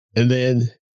 And then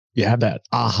you have that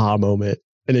aha moment.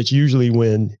 And it's usually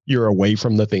when you're away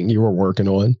from the thing you were working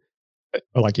on.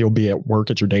 Like you'll be at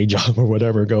work at your day job or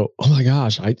whatever and go, oh my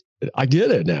gosh, I get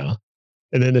it now.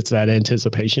 And then it's that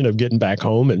anticipation of getting back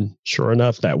home. And sure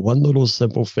enough, that one little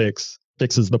simple fix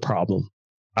fixes the problem.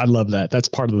 I love that. That's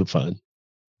part of the fun,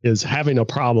 is having a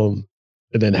problem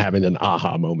and then having an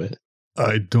aha moment.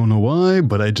 I don't know why,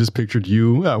 but I just pictured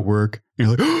you at work. And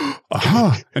you're like, oh,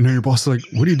 aha. And then your boss is like,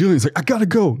 what are you doing? He's like, I gotta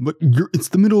go. But it's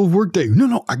the middle of work day.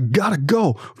 No, I gotta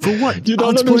go. For what? You don't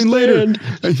I'll explain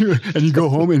understand. later. And you go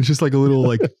home and it's just like a little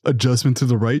like adjustment to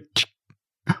the right.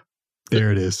 There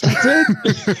it is. That's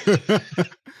it.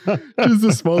 Just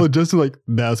a small adjustment. Like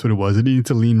that's what it was. It needed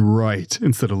to lean right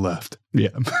instead of left. Yeah.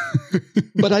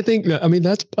 But I think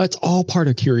that's all part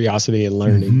of curiosity and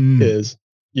learning is,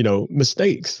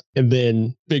 mistakes and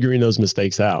then figuring those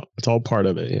mistakes out. It's all part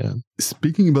of it. Yeah.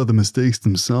 Speaking about the mistakes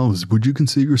themselves, would you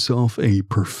consider yourself a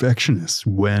perfectionist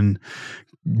when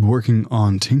working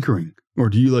on tinkering? Or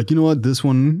do you like, this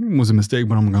one was a mistake,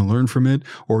 but I'm going to learn from it?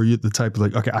 Or are you the type of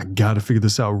like, okay, I got to figure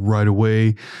this out right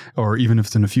away. Or even if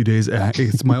it's in a few days,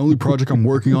 it's my only project I'm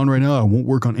working on right now. I won't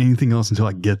work on anything else until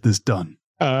I get this done.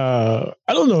 I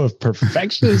don't know if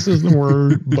perfectionist is the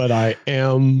word, but I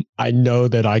know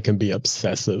that I can be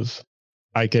obsessive.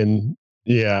 So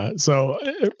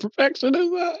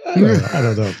perfectionist, I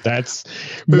don't know if that's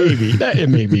it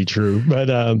may be true, but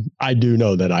I do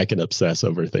know that I can obsess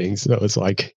over things. So it's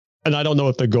like, and I don't know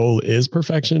if the goal is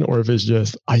perfection or if it's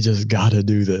just, I just got to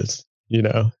do this,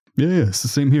 Yeah, it's the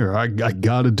same here. I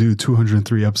got to do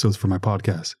 203 episodes for my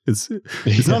podcast. It's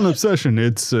not an obsession.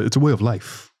 It's a way of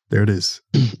life. There it is.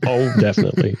 Oh,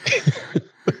 definitely.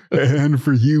 And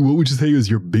for you, what would you say is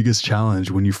your biggest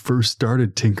challenge when you first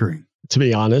started tinkering? To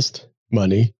be honest,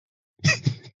 money.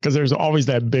 Because there's always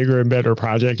that bigger and better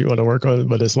project you want to work on,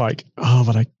 but it's like, oh,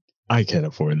 but I can't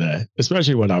afford that.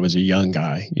 Especially when I was a young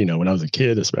guy, when I was a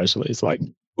kid, especially, it's like,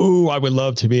 ooh, I would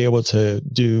love to be able to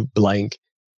do blank,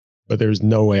 but there's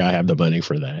no way I have the money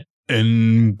for that.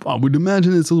 And I would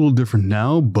imagine it's a little different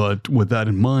now, but with that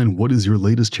in mind, what is your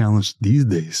latest challenge these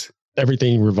days?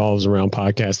 Everything revolves around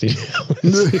podcasting.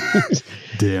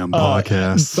 Damn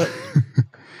podcasts.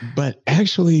 But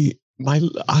actually, my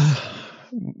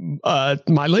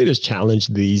latest challenge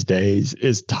these days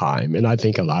is time. And I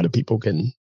think a lot of people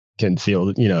can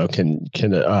feel, can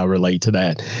relate to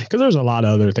that, because there's a lot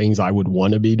of other things I would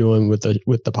want to be doing with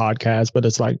the podcast, but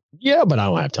it's like, yeah, but I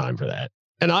don't have time for that.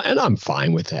 And I'm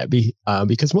fine with that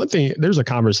because one thing, there's a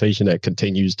conversation that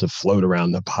continues to float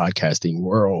around the podcasting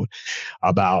world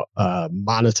about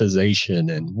monetization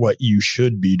and what you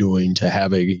should be doing to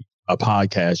have a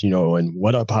podcast, and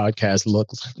what a podcast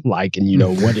looks like and,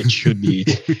 what it should be.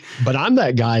 But I'm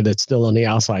that guy that's still on the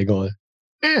outside going,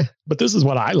 but this is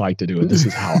what I like to do. And this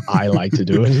is how I like to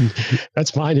do it. And that's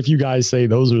fine if you guys say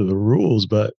those are the rules,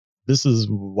 but this is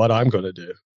what I'm going to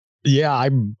do. Yeah,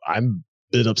 I'm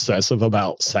bit obsessive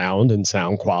about sound and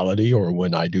sound quality, or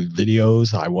when I do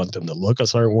videos, I want them to look a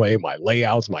certain way, my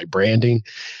layouts, my branding.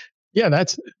 Yeah,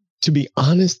 to be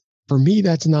honest, for me,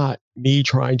 that's not me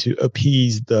trying to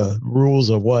appease the rules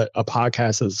of what a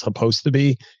podcast is supposed to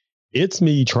be. It's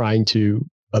me trying to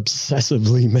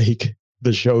obsessively make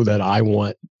the show that I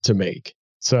want to make.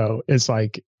 So it's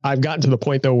like, I've gotten to the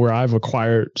point though where I've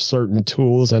acquired certain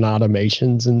tools and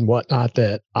automations and whatnot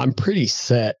that I'm pretty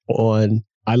set on.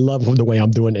 I love the way I'm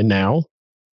doing it now,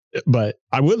 but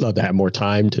I would love to have more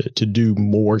time to do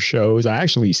more shows. I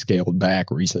actually scaled back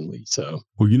recently. So,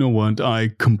 well, you know what? I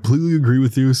completely agree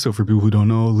with you. So for people who don't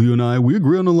know, Leo and I, we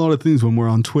agree on a lot of things when we're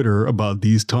on Twitter about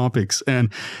these topics.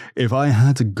 And if I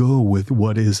had to go with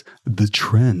what is the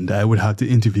trend, I would have to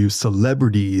interview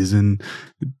celebrities and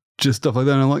just stuff like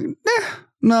that. And I'm like,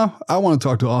 no, I want to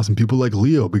talk to awesome people like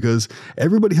Leo because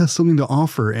everybody has something to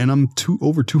offer. And I'm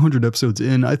over 200 episodes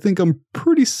in. I think I'm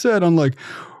pretty set on like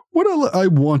what I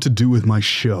want to do with my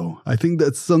show. I think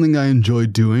that's something I enjoy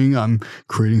doing. I'm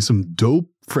creating some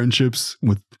dope friendships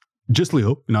with just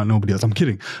Leo, not nobody else. I'm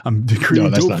kidding. I'm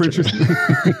creating dope friendships.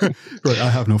 Right, I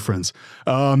have no friends.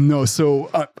 So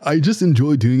I just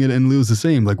enjoy doing it, and Leo's the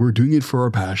same. Like, we're doing it for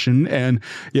our passion, and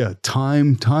yeah,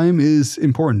 time is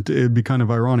important. It'd be kind of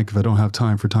ironic if I don't have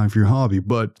time for your hobby,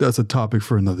 but that's a topic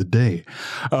for another day.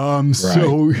 Right.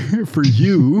 So for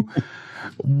you,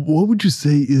 what would you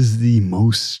say is the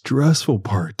most stressful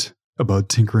part about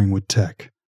tinkering with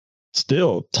tech?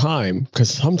 Still time, because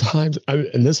sometimes,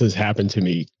 and this has happened to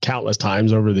me countless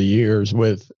times over the years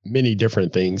with many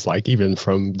different things, like even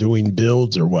from doing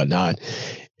builds or whatnot,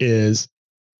 is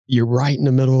you're right in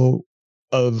the middle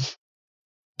of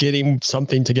getting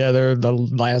something together, the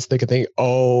last thing I think,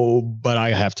 oh, but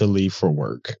I have to leave for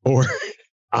work, or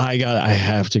I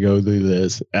have to go do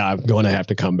this. I'm going to have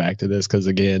to come back to this because,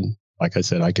 again, like I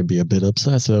said, I could be a bit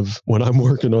obsessive when I'm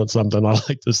working on something. I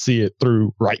like to see it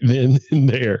through right then and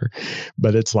there.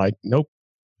 But it's like, nope,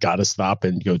 got to stop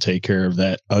and go take care of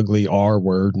that ugly R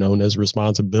word known as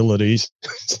responsibilities.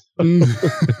 Ooh,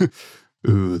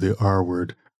 the R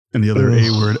word. And the other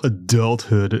A word,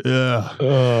 adulthood.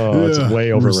 It's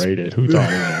way overrated. Who thought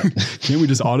of that? Can't we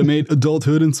just automate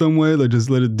adulthood in some way? Like just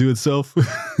let it do itself?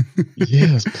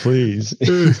 Yes, please.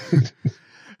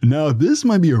 Now, this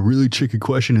might be a really tricky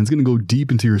question, and it's going to go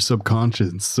deep into your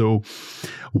subconscious. So,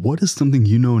 what is something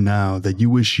you know now that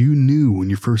you wish you knew when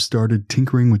you first started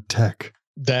tinkering with tech?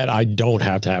 That I don't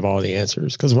have to have all the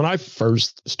answers. Because when I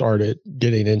first started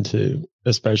getting into,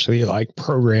 especially like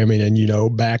programming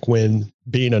and, back when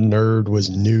being a nerd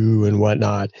was new and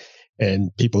whatnot,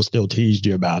 and people still teased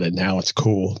you about it. Now it's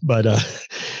cool. But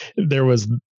there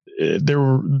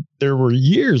were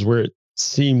years where it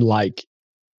seemed like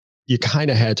you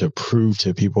kind of had to prove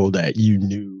to people that you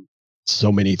knew so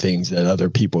many things that other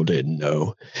people didn't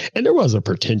know. And there was a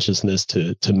pretentiousness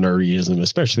to nerdyism,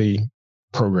 especially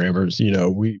programmers.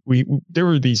 There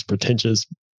were these pretentious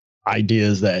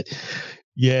ideas that,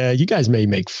 yeah, you guys may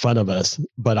make fun of us,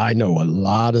 but I know a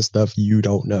lot of stuff you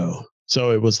don't know.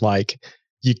 So it was like,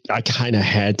 I kind of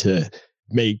had to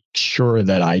make sure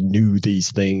that I knew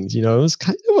these things. It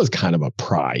was kind of a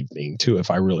pride thing too, if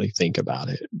I really think about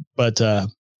it.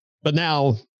 But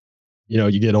now,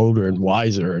 you get older and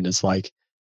wiser, and it's like,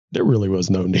 there really was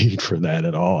no need for that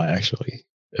at all, actually.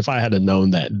 If I had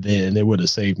known that then, it would have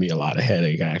saved me a lot of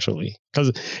headache, actually.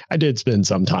 Because I did spend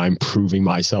some time proving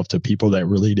myself to people that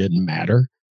really didn't matter.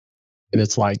 And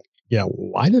it's like,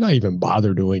 why did I even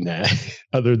bother doing that?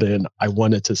 Other than I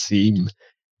wanted to seem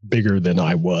bigger than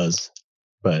I was.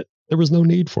 But there was no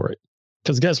need for it.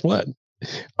 Because guess what?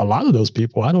 A lot of those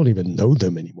people, I don't even know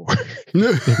them anymore.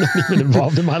 They're not even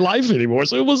involved in my life anymore.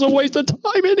 So it was a waste of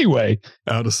time anyway.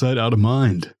 Out of sight, out of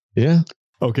mind. Yeah.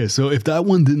 Okay, so if that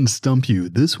one didn't stump you,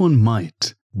 this one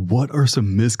might. What are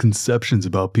some misconceptions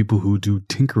about people who do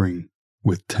tinkering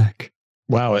with tech?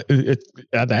 Wow,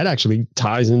 that actually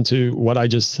ties into what I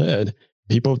just said.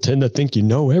 People tend to think you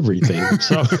know everything.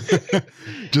 So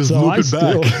just loop it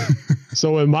back.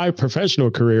 So in my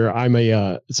professional career, I'm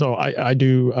I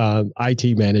do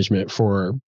IT management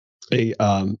for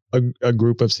a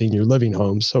group of senior living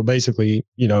homes. So basically,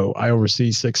 I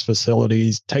oversee 6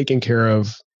 facilities, taking care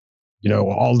of,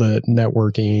 all the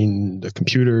networking, the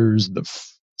computers, the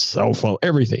cell phone,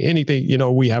 everything,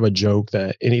 anything. We have a joke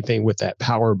that anything with that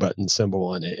power button symbol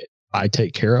on it, I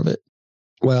take care of it.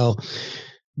 Well,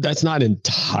 that's not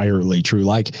entirely true.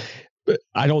 Like,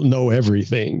 I don't know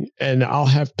everything. And I'll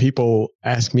have people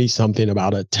ask me something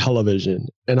about a television.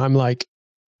 And I'm like,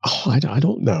 oh, I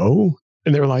don't know.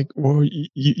 And they're like, well,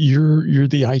 you're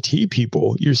the IT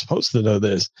people. You're supposed to know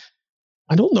this.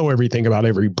 I don't know everything about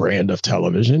every brand of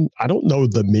television. I don't know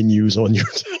the menus on your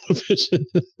television.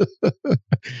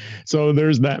 So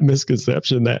there's that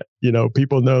misconception that,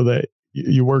 people know that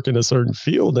you work in a certain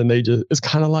field, and it's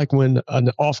kind of like when an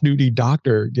off-duty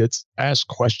doctor gets asked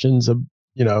questions of,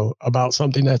 about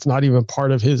something that's not even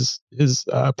part of his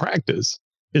practice,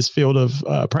 his field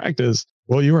of practice.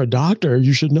 Well, you're a doctor.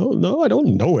 You should know. No, I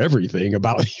don't know everything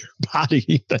about your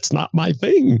body. That's not my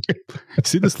thing.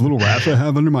 See this little rash I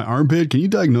have under my armpit? Can you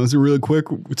diagnose it really quick?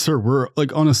 Sir, we're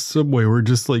like on a subway. We're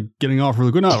just like getting off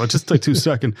really quick. No, just like 2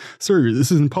 seconds. Sir,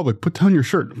 this isn't public. Put down your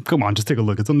shirt. Come on, just take a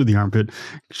look. It's under the armpit.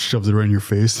 Shoves it right in your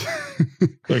face.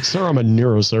 Like, sir, I'm a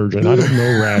neurosurgeon. I don't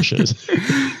know rashes.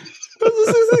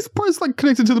 This part's like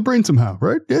connected to the brain somehow,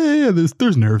 right? Yeah.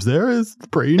 There's nerves there. It's the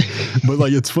brain. But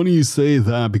like, it's funny you say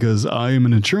that because I am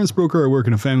an insurance broker. I work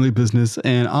in a family business,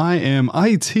 and I am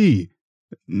IT,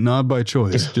 not by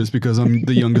choice. Just because I'm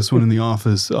the youngest one in the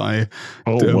office, I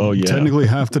technically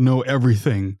have to know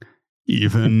everything,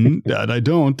 even that I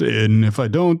don't. And if I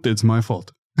don't, it's my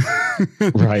fault.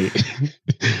 Right.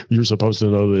 You're supposed to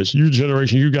know this. Your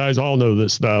generation, you guys all know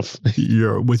this stuff.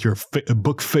 You're with your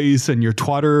book face and your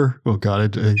twatter. Oh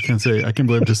God, I can't say. I can't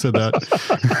believe I just said that.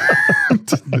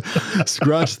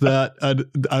 Scratch that.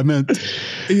 I meant.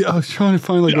 I was trying to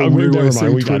find like a weird way of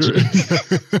saying Twitter.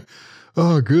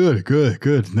 Oh,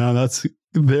 good. Now that's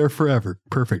there forever.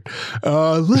 Perfect.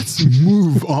 Let's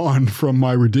move on from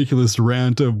my ridiculous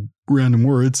rant of random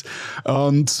words.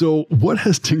 So what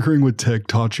has tinkering with tech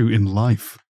taught you in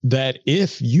life? That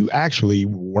if you actually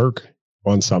work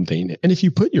on something, and if you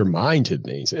put your mind to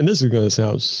things, and this is going to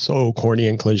sound so corny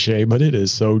and cliche, but it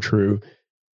is so true,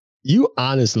 you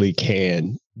honestly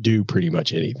can do pretty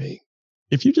much anything.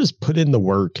 If you just put in the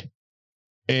work,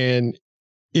 and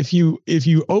if you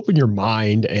open your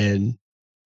mind and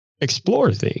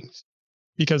explore things,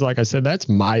 because like I said, that's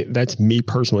me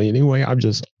personally anyway. I've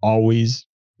just always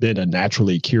been a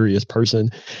naturally curious person,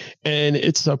 and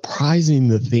it's surprising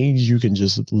the things you can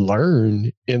just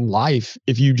learn in life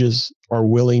if you just are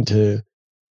willing to,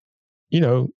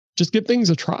 just give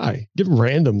things a try, give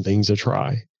random things a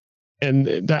try.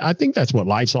 And I think that's what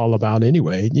life's all about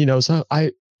anyway.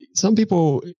 Some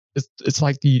people, it's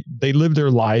like they live their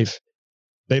life,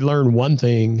 they learn one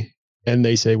thing, and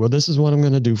they say, well, this is what I'm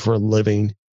going to do for a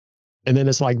living. And then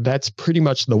it's like, that's pretty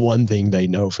much the one thing they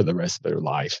know for the rest of their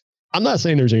life. I'm not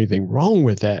saying there's anything wrong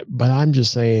with that, but I'm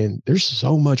just saying there's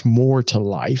so much more to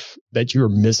life that you're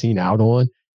missing out on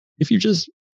if you just,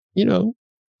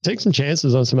 take some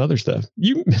chances on some other stuff.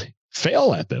 You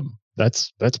fail at them.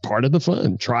 That's part of the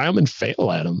fun. Try them and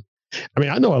fail at them. I mean,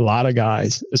 I know a lot of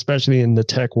guys, especially in the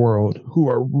tech world, who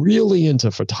are really into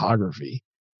photography.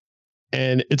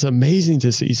 And it's amazing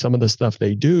to see some of the stuff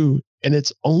they do. And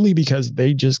it's only because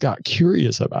they just got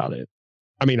curious about it.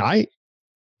 I mean, I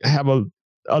have a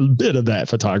bit of that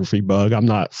photography bug. I'm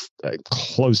not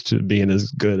close to being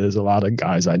as good as a lot of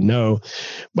guys I know,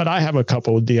 but I have a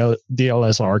couple of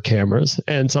DSLR cameras,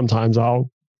 and sometimes I'll,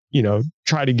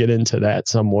 try to get into that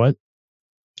somewhat.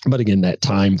 But again, that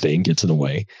time thing gets in the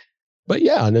way. But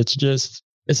yeah, and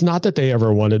it's not that they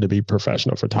ever wanted to be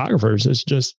professional photographers. It's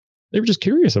just, they were just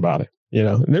curious about it,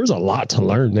 and there's a lot to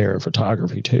learn there in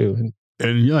photography too.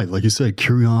 And yeah, like you said,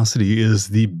 curiosity is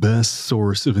the best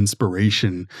source of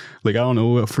inspiration. Like, I don't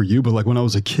know for you, but like when I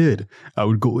was a kid, I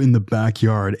would go in the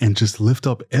backyard and just lift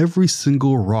up every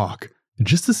single rock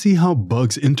just to see how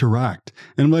bugs interact.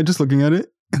 And I'm like just looking at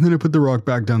it, and then I put the rock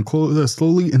back down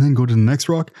slowly, and then go to the next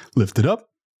rock, lift it up,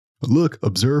 look,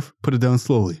 observe, put it down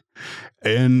slowly.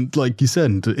 And like you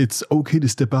said, it's okay to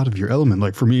step out of your element.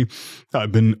 Like for me,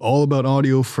 I've been all about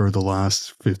audio for the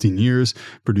last 15 years,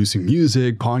 producing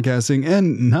music, podcasting.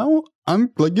 And now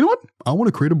I'm like, you know what? I want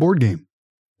to create a board game.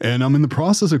 And I'm in the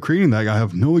process of creating that. I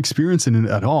have no experience in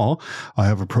it at all. I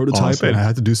have a prototype, awesome. And I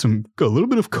had to do a little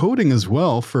bit of coding as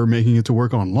well for making it to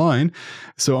work online.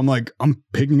 So I'm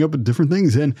picking up different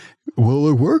things, and will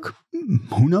it work?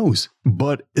 Who knows?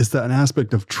 But it's that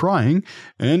aspect of trying,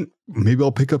 and maybe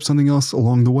I'll pick up something else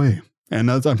along the way.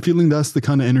 And I'm feeling that's the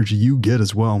kind of energy you get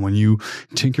as well when you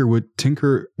tinker with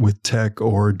tech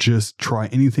or just try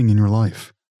anything in your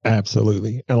life.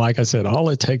 Absolutely. And like I said, all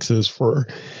it takes is for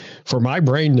my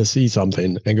brain to see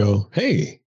something and go,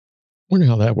 hey, wonder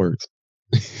how that works.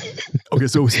 Okay,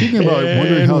 so speaking about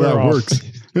wondering how that works,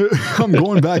 I'm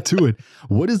going back to it.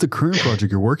 What is the current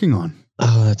project you're working on?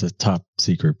 Oh, that's a top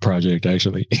secret project,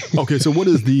 actually. Okay, so what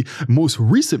is the most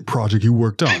recent project you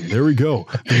worked on? There we go.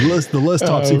 The less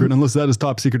top secret, unless that is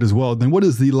top secret as well. Then what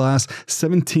is the last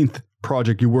 17th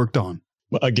project you worked on?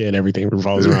 Again, everything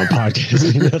revolves around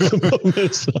podcasting at the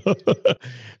moment. So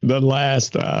the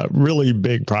last really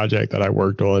big project that I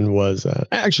worked on was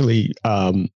actually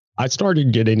I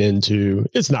started getting into,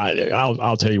 it's not,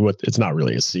 I'll tell you what, it's not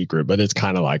really a secret, but it's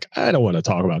kind of like, I don't want to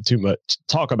talk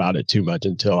about it too much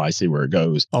until I see where it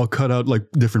goes. I'll cut out like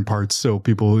different parts so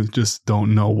people just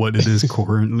don't know what it is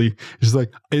currently. It's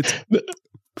like, it's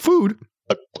food.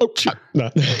 No,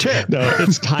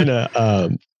 it's kind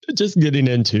of just getting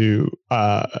into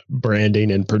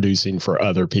branding and producing for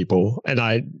other people. And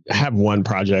I have one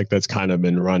project that's kind of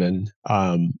been running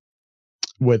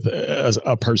with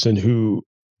a person who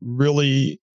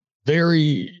really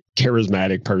very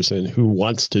charismatic person who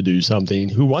wants to do something,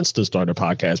 who wants to start a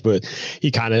podcast, but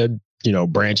he kind of,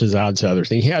 branches out to other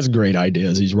things. He has great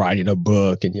ideas. He's writing a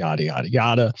book and yada, yada,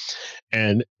 yada.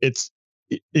 And it's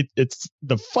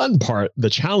the fun part, the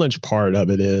challenge part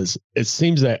of it is, it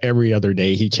seems that every other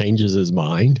day he changes his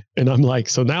mind. And I'm like,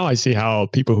 so now I see how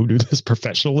people who do this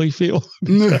professionally feel.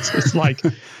 It's like,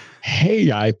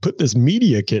 hey, I put this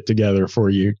media kit together for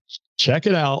you. Check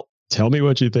it out. Tell me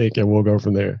what you think, and we'll go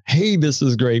from there. Hey, this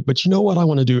is great, but you know what? I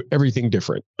want to do everything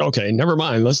different. Okay, never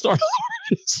mind. Let's start.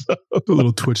 So, a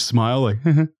little twitch smile, like,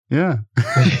 yeah.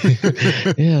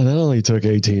 Yeah, that only took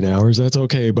 18 hours. That's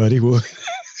okay, buddy.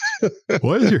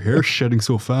 Why is your hair shedding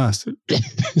so fast?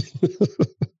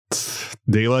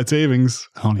 Daylight savings.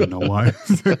 I don't even know why.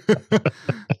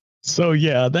 So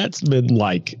yeah, that's been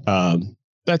like,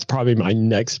 that's probably my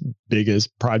next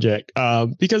biggest project,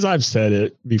 because I've said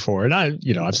it before, and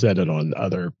I've said it on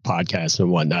other podcasts and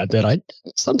whatnot, that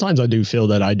sometimes I do feel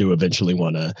that I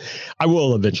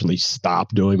will eventually stop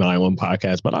doing my own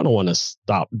podcast, but I don't want to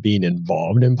stop being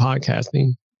involved in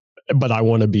podcasting, but I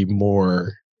want to be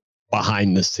more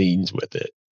behind the scenes with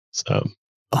it. So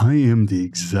I am the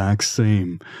exact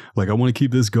same. Like, I want to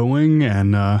keep this going,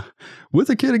 and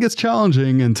with a kid, it gets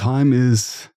challenging, and time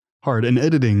is hard, and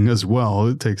editing as well.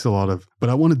 It takes a lot of, but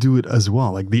I want to do it as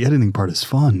well. Like, the editing part is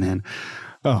fun, man.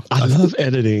 Oh, I love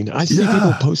editing. I see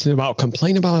people posting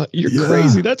complain about you're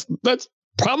crazy. That's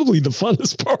probably the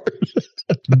funnest part.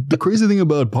 The crazy thing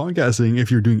about podcasting, if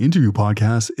you're doing interview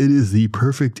podcasts, it is the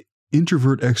perfect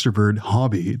introvert extrovert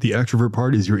hobby. The extrovert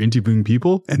part is you're interviewing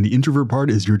people, and the introvert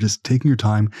part is you're just taking your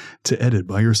time to edit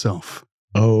by yourself.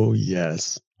 Oh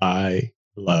yes, I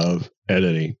love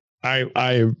editing.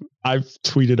 I've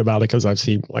tweeted about it because I've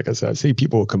seen, like I said, I see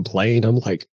people complain. I'm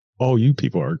like, oh, you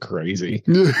people are crazy.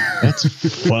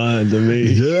 That's fun to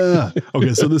me. Yeah.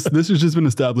 Okay. So this has just been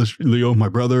established. Leo, my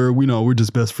brother, we're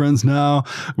just best friends now.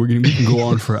 We can go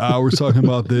on for hours talking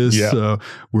about this. Yeah.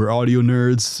 We're audio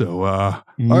nerds. So, all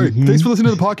right. Thanks for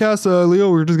listening to the podcast. Leo,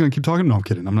 we're just going to keep talking. No, I'm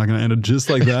kidding. I'm not going to end it just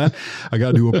like that. I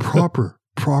got to do a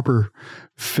proper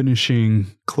finishing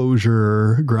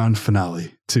closure grand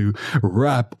finale to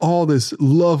wrap all this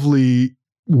lovely,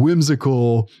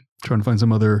 whimsical, trying to find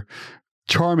some other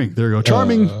charming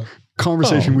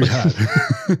conversation we had.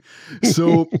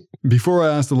 So before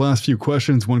I ask the last few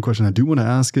questions, one question I do want to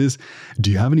ask is, do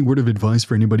you have any word of advice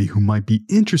for anybody who might be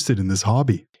interested in this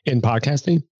hobby? In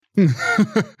podcasting?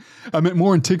 I meant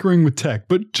more in tinkering with tech,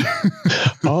 but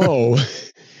well,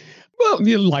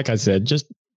 like I said, just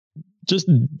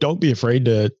don't be afraid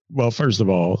to, first of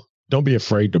all, don't be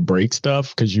afraid to break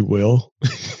stuff, because you will.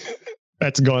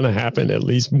 That's going to happen at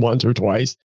least once or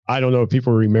twice. I don't know if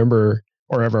people remember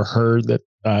or ever heard that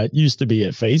it used to be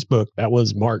at Facebook. That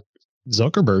was Mark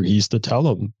Zuckerberg. He used to tell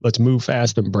them, let's move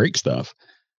fast and break stuff.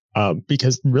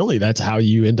 Because really that's how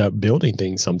you end up building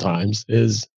things sometimes,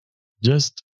 is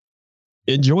just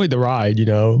enjoy the ride,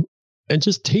 and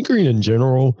just tinkering in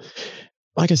general.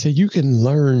 Like I said, you can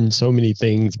learn so many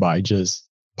things by just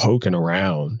poking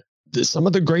around. Some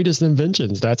of the greatest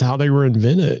inventions, that's how they were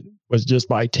invented, was just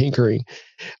by tinkering.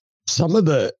 Some of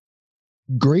the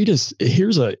greatest, this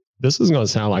is going to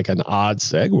sound like an odd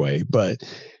segue, but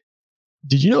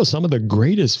did you know some of the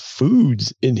greatest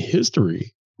foods in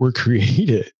history were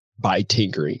created by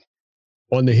tinkering?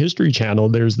 On the History Channel,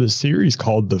 there's this series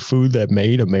called The Food That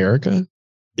Made America.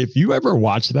 If you ever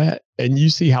watch that and you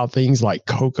see how things like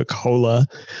Coca-Cola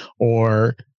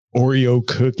or Oreo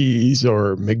cookies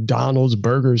or McDonald's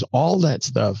burgers, all that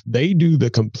stuff, they do the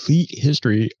complete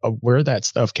history of where that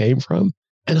stuff came from.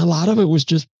 And a lot of it was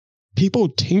just people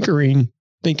tinkering,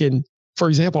 thinking, for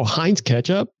example, Heinz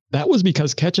ketchup, that was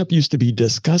because ketchup used to be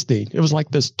disgusting. It was like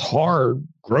this tar,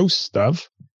 gross stuff.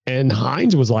 And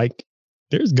Heinz was like,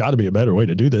 there's got to be a better way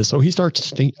to do this. So he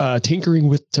starts tinkering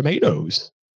with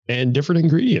tomatoes and different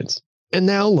ingredients. And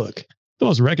now look, the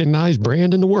most recognized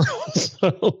brand in the world.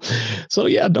 So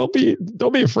yeah, don't be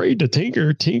afraid to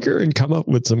tinker and come up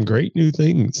with some great new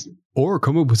things. Or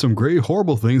come up with some great,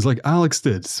 horrible things like Alex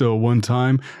did. So one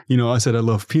time, I said, I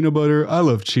love peanut butter, I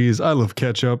love cheese, I love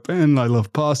ketchup, and I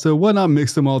love pasta. Why not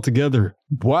mix them all together?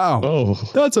 Wow.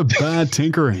 Oh, that's a bad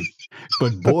tinkering.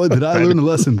 But boy, did I learn a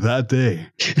lesson that day.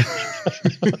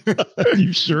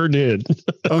 You sure did.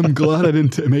 I'm glad I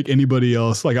didn't make anybody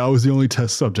else. Like I was the only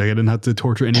test subject. I didn't have to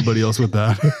torture anybody else with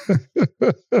that.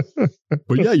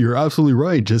 But yeah, you're absolutely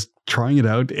right. Just trying it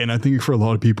out. And I think for a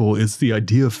lot of people, it's the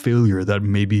idea of failure that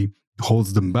maybe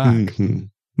holds them back. Mm-hmm.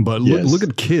 But look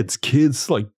at kids. Kids,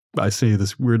 like, I say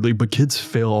this weirdly, but kids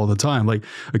fail all the time. Like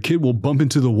a kid will bump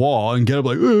into the wall and get up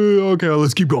like, okay,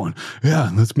 let's keep going. Yeah,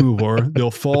 let's move. Or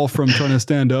they'll fall from trying to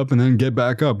stand up and then get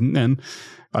back up. And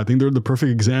I think they're the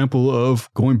perfect example of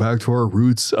going back to our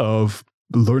roots of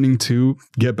learning to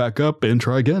get back up and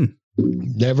try again.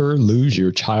 Never lose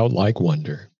your childlike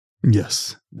wonder.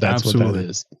 Yes, that's absolutely. What that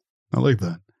is. I like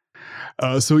that.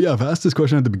 So yeah, I've asked this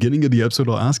question at the beginning of the episode.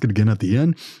 I'll ask it again at the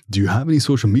end. Do you have any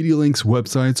social media links,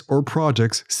 websites, or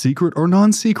projects, secret or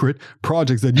non-secret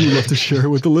projects that you would love to share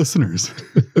with the listeners?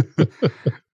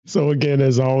 So again,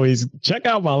 as always, check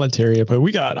out Voluntary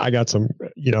Input. I got some,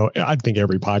 I think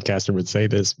every podcaster would say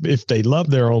this. If they love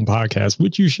their own podcast,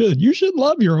 which you should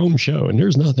love your own show. And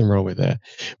there's nothing wrong with that.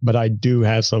 But I do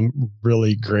have some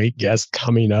really great guests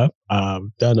coming up.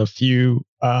 Done a few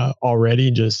already,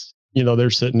 just they're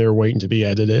sitting there waiting to be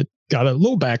edited. Got a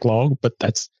little backlog, but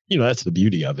that's the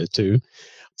beauty of it too.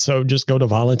 So just go to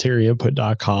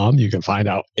voluntaryinput.com. You can find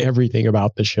out everything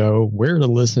about the show, where to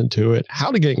listen to it, how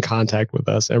to get in contact with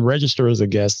us, and register as a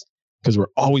guest because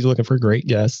we're always looking for great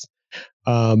guests.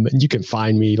 And you can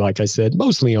find me, like I said,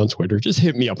 mostly on Twitter. Just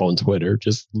hit me up on Twitter.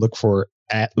 Just look for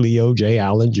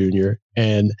 @LeoJAllen Jr.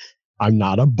 And I'm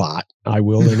not a bot. I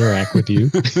will interact with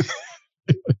you.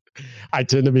 I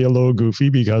tend to be a little goofy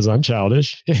because I'm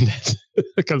childish and that's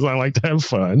because I like to have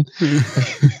fun.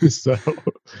 So,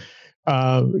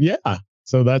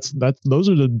 so those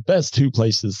are the best two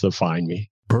places to find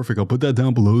me. Perfect. I'll put that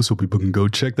down below so people can go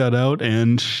check that out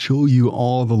and show you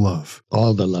all the love.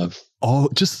 All the love. All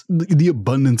just the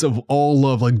abundance of all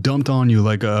love, like dumped on you,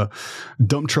 like a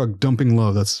dump truck dumping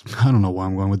love. I don't know why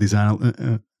I'm going with these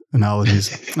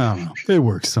analogies. I don't know. It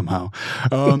works somehow.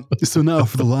 So now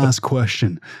for the last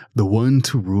question, the one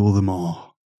to rule them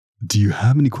all. Do you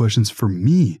have any questions for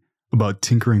me about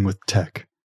tinkering with tech?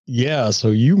 Yeah. So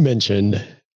you mentioned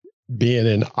being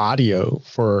in audio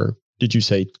for, did you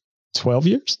say 12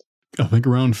 years? I think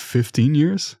around 15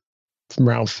 years.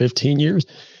 Around 15 years.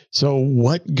 So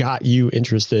what got you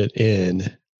interested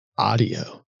in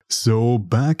audio? So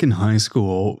back in high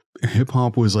school, hip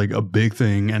hop was like a big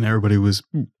thing and everybody was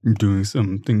doing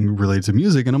something related to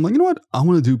music. And I'm like, you know what? I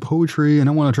want to do poetry and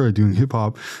I want to try doing hip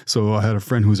hop. So I had a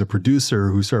friend who's a producer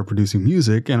who started producing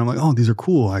music. And I'm like, oh, these are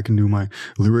cool. I can do my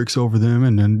lyrics over them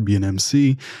and then be an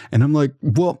MC. And I'm like,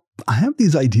 well, I have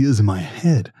these ideas in my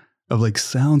head of like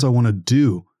sounds I want to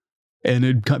do. And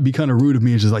it'd be kind of rude of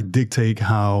me to just like dictate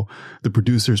how the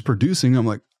producer's producing. I'm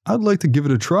like, I'd like to give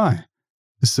it a try.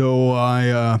 So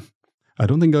I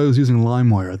don't think I was using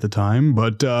LimeWire at the time,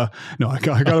 but no, I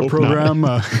got a program.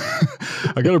 I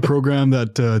got a program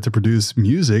that to produce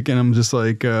music, and I'm just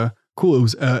like, cool. It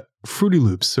was Fruity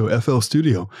Loops, so FL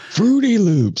Studio. Fruity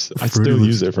Loops. I still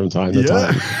use it from time to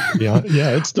time. Yeah,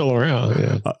 it's still around.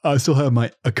 Yeah, I still have my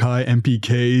Akai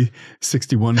MPK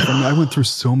 61 from. I went through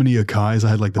so many Akais. I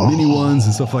had like the mini ones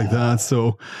and stuff like that.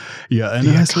 So yeah, and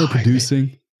then I started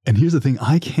producing. And here's the thing,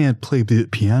 I can't play the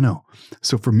piano.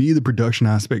 So for me, the production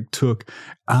aspect took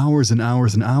hours and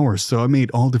hours and hours. So I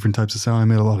made all different types of sound. I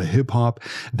made a lot of hip hop.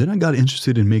 Then I got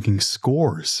interested in making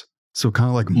scores. So kind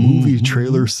of like movie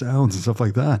trailer sounds and stuff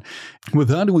like that. With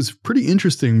that, it was pretty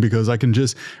interesting because I can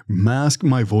just mask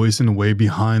my voice in a way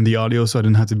behind the audio. So I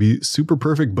didn't have to be super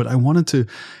perfect, but I wanted to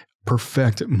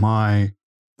perfect my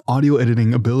audio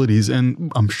editing abilities.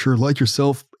 And I'm sure like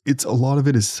yourself, a lot of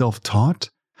it is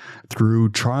self-taught. Through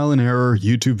trial and error,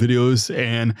 YouTube videos,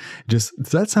 and just,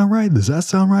 does that sound right? Does that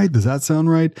sound right? Does that sound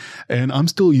right? And I'm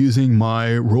still using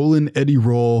my Roland Eddy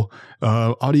Roll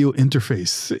audio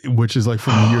interface, which is like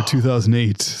from the year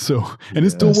 2008. So, and it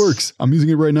still works. I'm using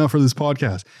it right now for this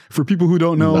podcast. For people who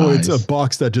don't know, It's a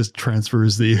box that just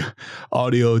transfers the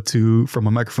audio from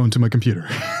a microphone to my computer.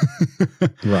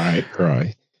 Right.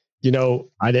 I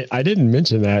didn't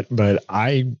mention that, but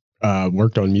I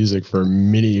worked on music for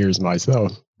many years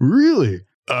myself. Really?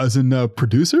 As in a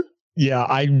producer? Yeah,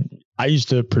 I used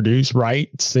to produce,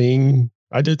 write, sing.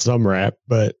 I did some rap,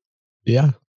 but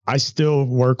yeah, I still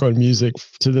work on music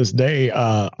to this day.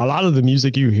 A lot of the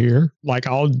music you hear, like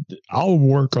I'll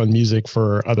work on music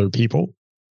for other people.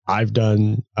 I've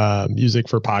done music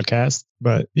for podcasts,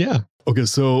 but yeah. Okay,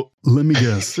 so let me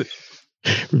guess.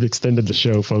 We've extended the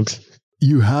show, folks.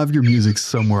 You have your music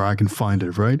somewhere I can find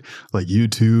it, right? Like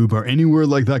YouTube or anywhere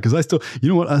like that. Because I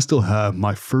still have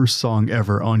my first song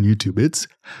ever on YouTube. It's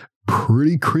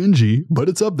pretty cringy, but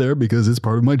it's up there because it's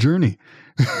part of my journey.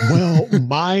 Well,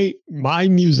 my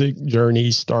music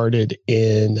journey started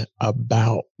in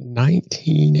about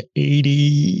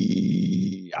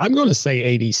 1980. I'm going to say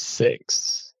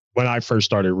 86 when I first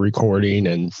started recording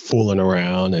and fooling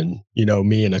around, and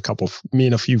me and a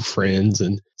few friends,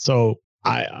 and so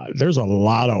there's a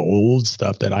lot of old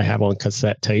stuff that I have on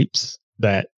cassette tapes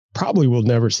that probably will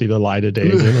never see the light of day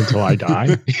again until I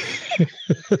die.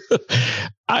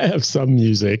 I have some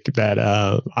music that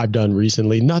I've done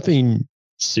recently, nothing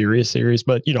serious,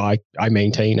 but I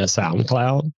maintain a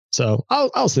SoundCloud, so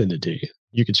I'll send it to you.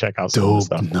 You can check out some of the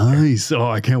stuff. Nice. Oh,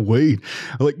 I can't wait.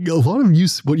 Like a lot of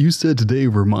what you said today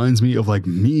reminds me of like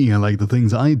me and like the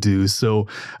things I do. So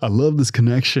I love this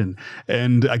connection.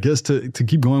 And I guess to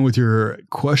keep going with your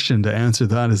question, to answer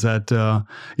that is that,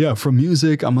 from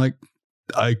music, I'm like,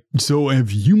 so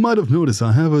if you might have noticed,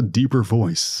 I have a deeper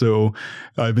voice. So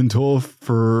I've been told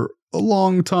for a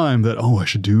long time that, I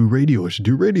should do radio.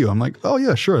 I'm like, oh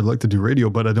yeah, sure. I'd like to do radio,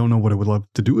 but I don't know what I would love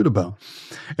to do it about.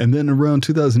 And then around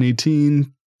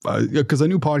 2018, because I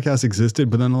knew podcasts existed,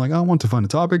 but then I'm like, I want to find a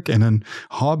topic, and then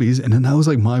hobbies. And then that was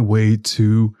like my way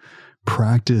to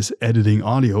practice editing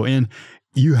audio. And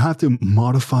you have to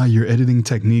modify your editing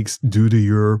techniques due to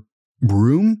your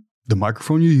room, the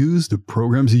microphone you use, the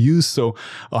programs you use. So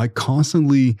I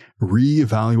constantly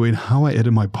reevaluate how I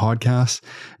edit my podcasts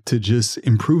to just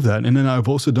improve that. And then I've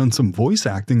also done some voice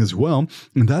acting as well.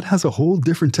 And that has a whole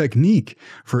different technique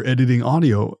for editing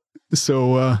audio.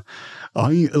 So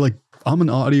I'm an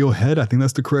audio head. I think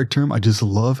that's the correct term. I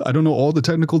don't know all the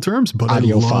technical terms, but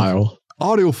audiophile.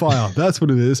 That's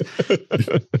what it is.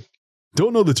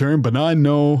 Don't know the term, but now I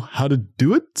know how to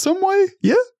do it some way.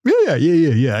 Yeah.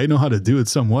 I know how to do it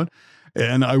somewhat.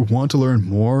 And I want to learn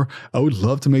more. I would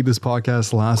love to make this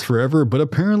podcast last forever, but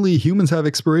apparently humans have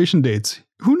expiration dates.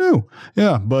 Who knew?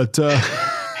 Yeah, but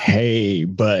hey,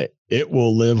 but it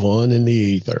will live on in the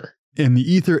ether. In the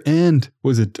ether, and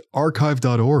was it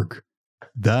archive.org?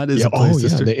 That is a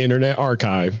place the Internet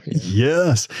Archive.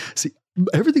 Yes. See,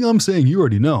 everything I'm saying you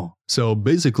already know. So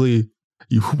basically,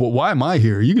 why am I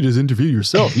here? You could just interview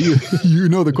yourself. You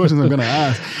know the questions I'm going to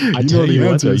ask. I tell you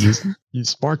what, though, you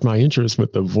sparked my interest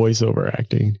with the voiceover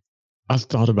acting. I've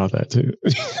thought about that too.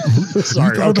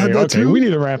 Sorry. Okay. We need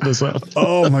to wrap this up.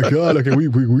 Oh my God. Okay. We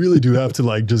really do have to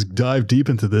like just dive deep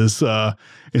into this in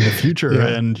the future.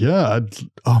 Yeah. And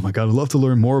oh my God, I'd love to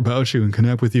learn more about you and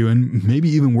connect with you and maybe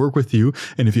even work with you.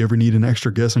 And if you ever need an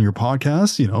extra guest on your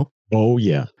podcast, Oh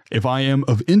yeah. If I am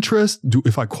of interest,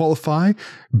 if I qualify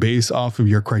based off of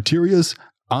your criterias,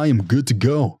 I am good to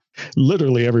go.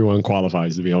 Literally everyone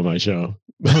qualifies to be on my show.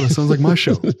 Oh, that sounds like my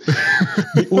show.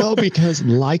 Well, because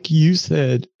like you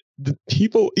said,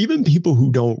 even people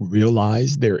who don't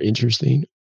realize they're interesting,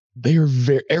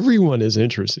 everyone is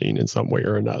interesting in some way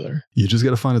or another. You just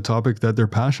got to find a topic that they're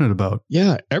passionate about.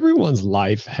 Yeah. Everyone's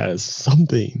life has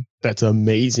something that's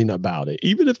amazing about it,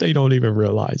 even if they don't even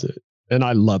realize it. And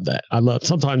I love that.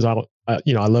 Sometimes I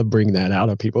love bringing that out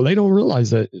of people. They don't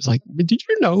realize that. It's like, did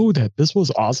you know that this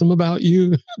was awesome about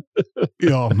you?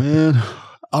 Oh man.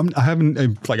 I'm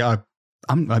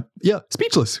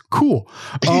speechless. Cool.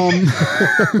 I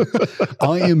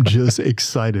am just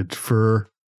excited for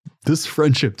this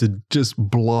friendship to just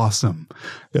blossom.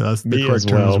 Yeah, that's the correct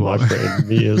term as well. My friend.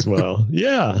 Me as well.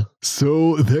 Yeah.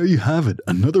 So there you have it.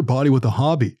 Another body with a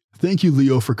hobby. Thank you,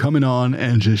 Leo, for coming on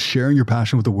and just sharing your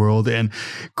passion with the world and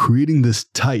creating this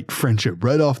tight friendship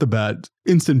right off the bat.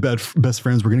 Instant best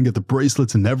friends. We're going to get the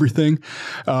bracelets and everything.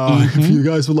 If you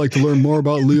guys would like to learn more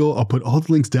about Leo, I'll put all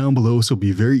the links down below, so it'll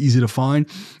be very easy to find.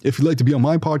 If you'd like to be on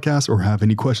my podcast or have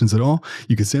any questions at all,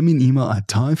 you can send me an email at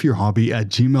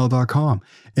timeforyourhobby@gmail.com.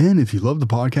 And if you love the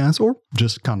podcast or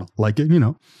just kind of like it,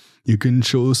 you can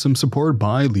show some support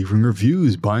by leaving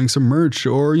reviews, buying some merch,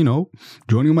 or,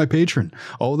 joining my Patreon.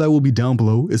 All that will be down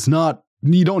below.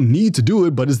 You don't need to do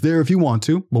it, but it's there if you want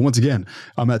to. But once again,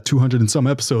 I'm at 200 and some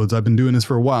episodes. I've been doing this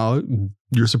for a while.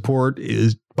 Your support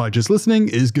by just listening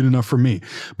is good enough for me.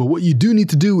 But what you do need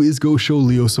to do is go show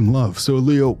Leo some love. So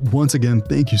Leo, once again,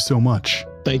 thank you so much.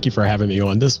 Thank you for having me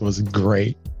on. This was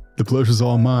great. The pleasure's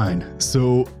all mine.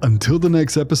 So until the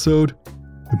next episode,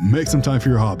 make some time for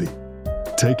your hobby.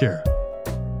 Take care.